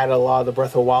that they added a lot of the Breath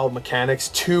of the Wild mechanics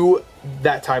to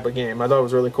that type of game. I thought it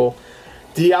was really cool.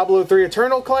 Diablo 3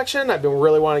 Eternal Collection. I've been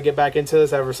really wanting to get back into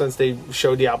this ever since they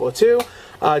showed Diablo 2.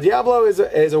 Diablo is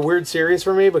a weird series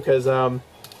for me because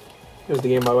here's the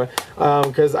game, by the way.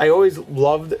 Because I always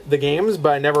loved the games, but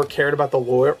I never cared about the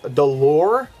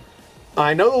lore.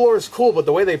 I know the lore is cool, but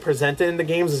the way they present it in the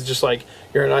games is just like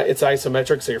it's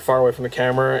isometric, so you're far away from the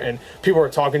camera, and people are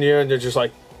talking to you, and they're just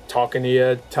like talking to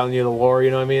you, telling you the lore.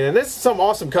 You know what I mean? And there's some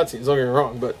awesome cutscenes. Don't get me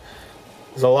wrong, but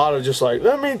there's a lot of just like,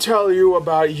 let me tell you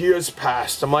about years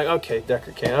past. I'm like, okay,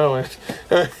 Decker can. I don't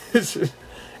want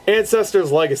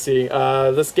Ancestors Legacy.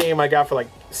 This game I got for like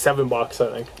 $7,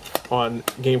 I think, on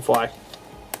GameFly.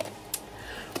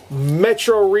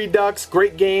 Metro Redux,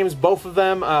 great games, both of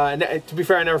them. And to be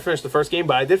fair, I never finished the first game,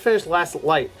 but I did finish Last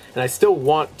Light, and I still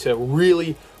want to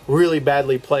really, really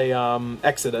badly play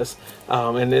Exodus,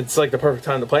 and it's like the perfect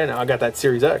time to play it now. I got that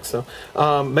Series X,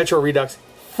 so Metro Redux,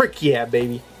 frick yeah,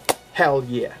 baby, hell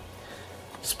yeah.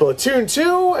 Splatoon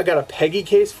 2, I got a Peggy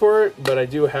case for it, but I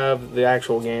do have the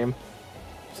actual game.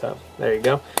 So, there you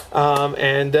go.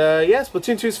 Yeah,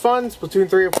 Splatoon 2 is fun. Splatoon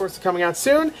 3, of course, is coming out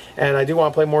soon. And I do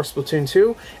want to play more Splatoon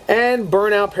 2. And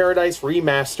Burnout Paradise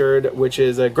Remastered, which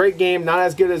is a great game. Not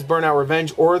as good as Burnout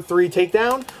Revenge or 3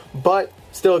 Takedown, but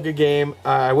still a good game.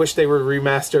 I wish they would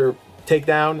remaster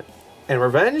Takedown and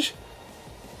Revenge.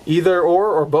 Either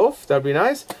or both. That would be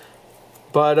nice.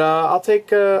 But I'll take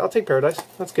Paradise.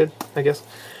 That's good, I guess.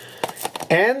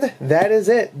 And that is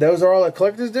it. Those are all the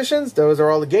collector's editions. Those are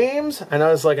all the games. I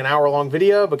know it's like an hour-long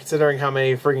video, but considering how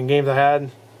many freaking games I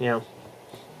had, you know.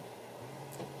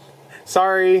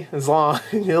 Sorry, it's long.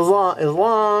 It's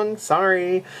long.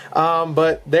 Sorry.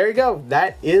 But there you go.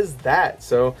 That is that.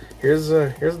 So here's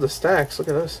the stacks. Look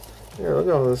at this. Yeah, look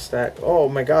at all this stack. Oh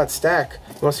my God, stack.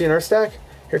 You want to see an Earth stack?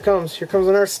 Here comes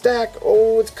an Earth stack.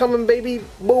 Oh, it's coming, baby.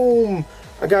 Boom.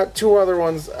 I got 2 other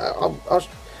ones.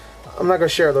 I'm not going to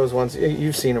share those ones.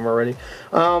 You've seen them already.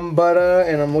 And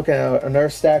I'm looking at another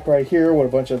stack right here with a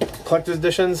bunch of collector's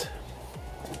editions.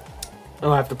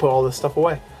 I'll have to put all this stuff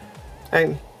away.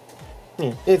 And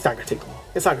it's not going to take long.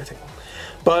 It's not going to take long.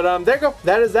 But there you go.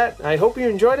 That is that. I hope you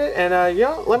enjoyed it. And, you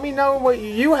know, let me know what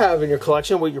you have in your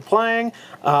collection, what you're playing.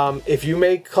 If you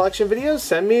make collection videos,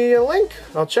 send me a link.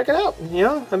 I'll check it out. You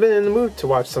know, I've been in the mood to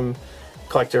watch some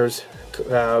collectors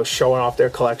showing off their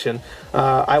collection.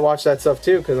 I watch that stuff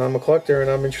too because I'm a collector and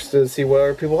I'm interested to see what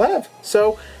other people have.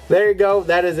 So there you go.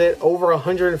 That is it. Over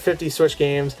 150 Switch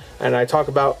games, and I talk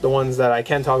about the ones that I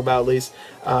can talk about at least.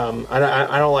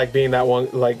 I don't like being that one,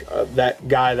 like that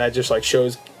guy that just like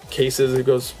shows cases. It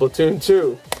goes Splatoon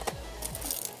 2,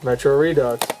 Metro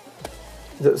Redux,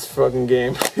 this fucking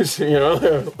game. You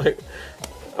know, like.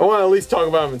 I want to at least talk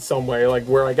about them in some way, like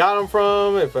where I got them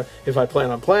from, if I plan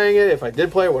on playing it, if I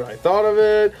did play it, what I thought of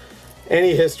it,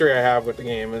 any history I have with the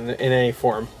game in any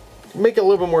form. Make it a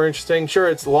little bit more interesting. Sure,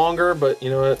 it's longer, but you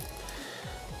know what?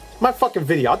 My fucking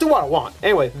video. I'll do what I want.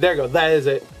 Anyway, there you go. That is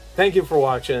it. Thank you for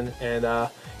watching. And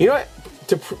you know what?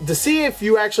 To see if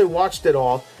you actually watched it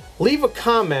all, leave a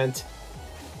comment.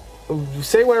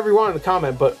 Say whatever you want in the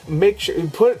comment, but make sure you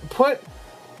put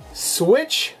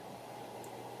Switch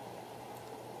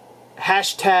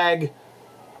hashtag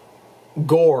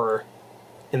gore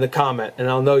in the comment, and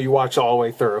I'll know you watched all the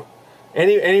way through.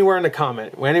 Anywhere in the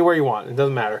comment, anywhere you want, it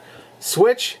doesn't matter.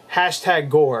 Switch hashtag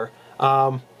gore.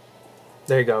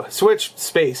 There you go. Switch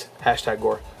space hashtag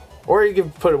gore, or you can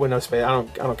put it with no space. I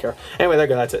don't care. Anyway, there you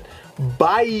go. That's it.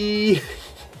 Bye.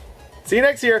 See you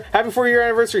next year. Happy 4-year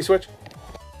anniversary, Switch.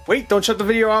 Wait, don't shut the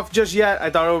video off just yet. I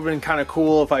thought it would have been kind of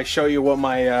cool if I show you what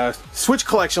my Switch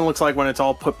collection looks like when it's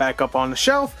all put back up on the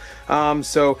shelf.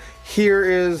 So here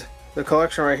is the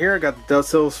collection right here. I got the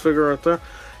Dust figure right there.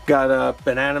 Got a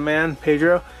Banana Man,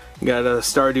 Pedro. Got a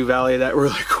Stardew Valley, that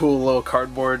really cool little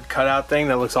cardboard cutout thing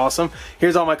that looks awesome.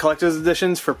 Here's all my collector's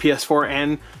editions for PS4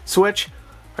 and Switch.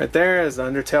 Right there is the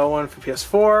Undertale one for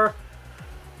PS4.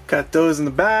 Got those in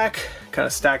the back, kind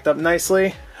of stacked up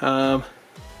nicely. There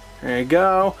you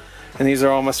go. And these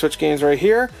are all my Switch games right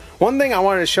here. One thing I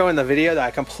wanted to show in the video that I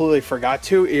completely forgot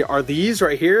to are these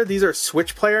right here. These are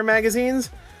Switch Player magazines,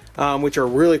 which are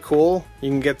really cool. You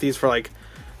can get these for like,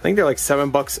 I think they're like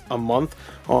 $7 a month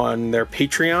on their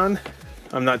Patreon.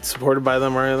 I'm not supported by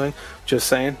them or anything. Just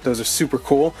saying. Those are super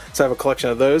cool. So I have a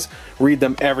collection of those. Read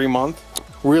them every month.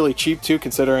 Really cheap too,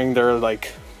 considering they're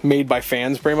like made by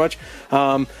fans pretty much.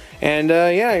 Yeah,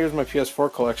 here's my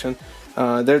PS4 collection.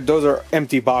 Those are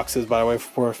empty boxes, by the way,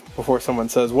 before someone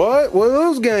says, what are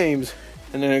those games?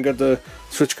 And then I got the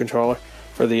Switch controller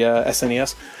for the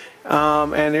SNES.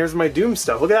 And here's my Doom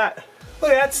stuff. Look at that.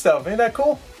 Look at that stuff. Ain't that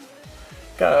cool?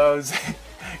 Got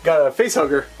a face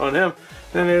hugger on him.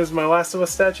 And there's my Last of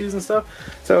Us statues and stuff.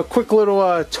 So a quick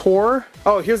little tour.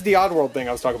 Oh, here's the Oddworld thing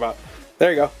I was talking about. There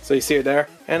you go. So you see it there.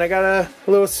 And I got a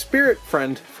little spirit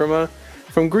friend from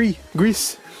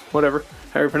Greece, whatever.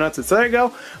 How you pronounce it. So there you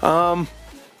go.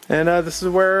 This is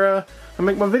where I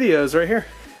make my videos right here.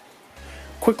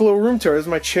 Quick little room tour. There's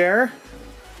my chair.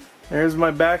 There's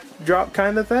my backdrop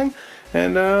kind of thing.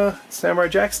 And Samurai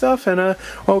Jack stuff. And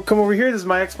oh, come over here. This is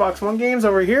my Xbox One games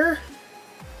over here.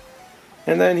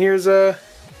 And then here's a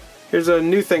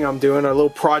new thing I'm doing, a little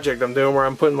project I'm doing where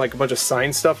I'm putting like a bunch of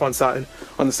signed stuff on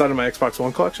the side of my Xbox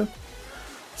One collection.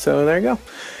 So there you go.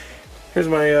 Here's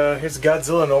my here's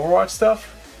Godzilla and Overwatch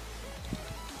stuff.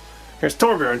 Here's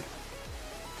Torbjorn.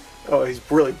 Oh, he's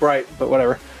really bright, but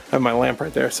whatever. I have my lamp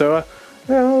right there. So, a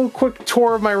little quick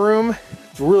tour of my room.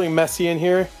 It's really messy in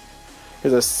here.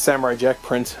 Here's a Samurai Jack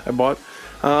print I bought.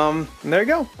 And there you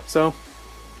go. So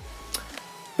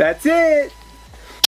that's it.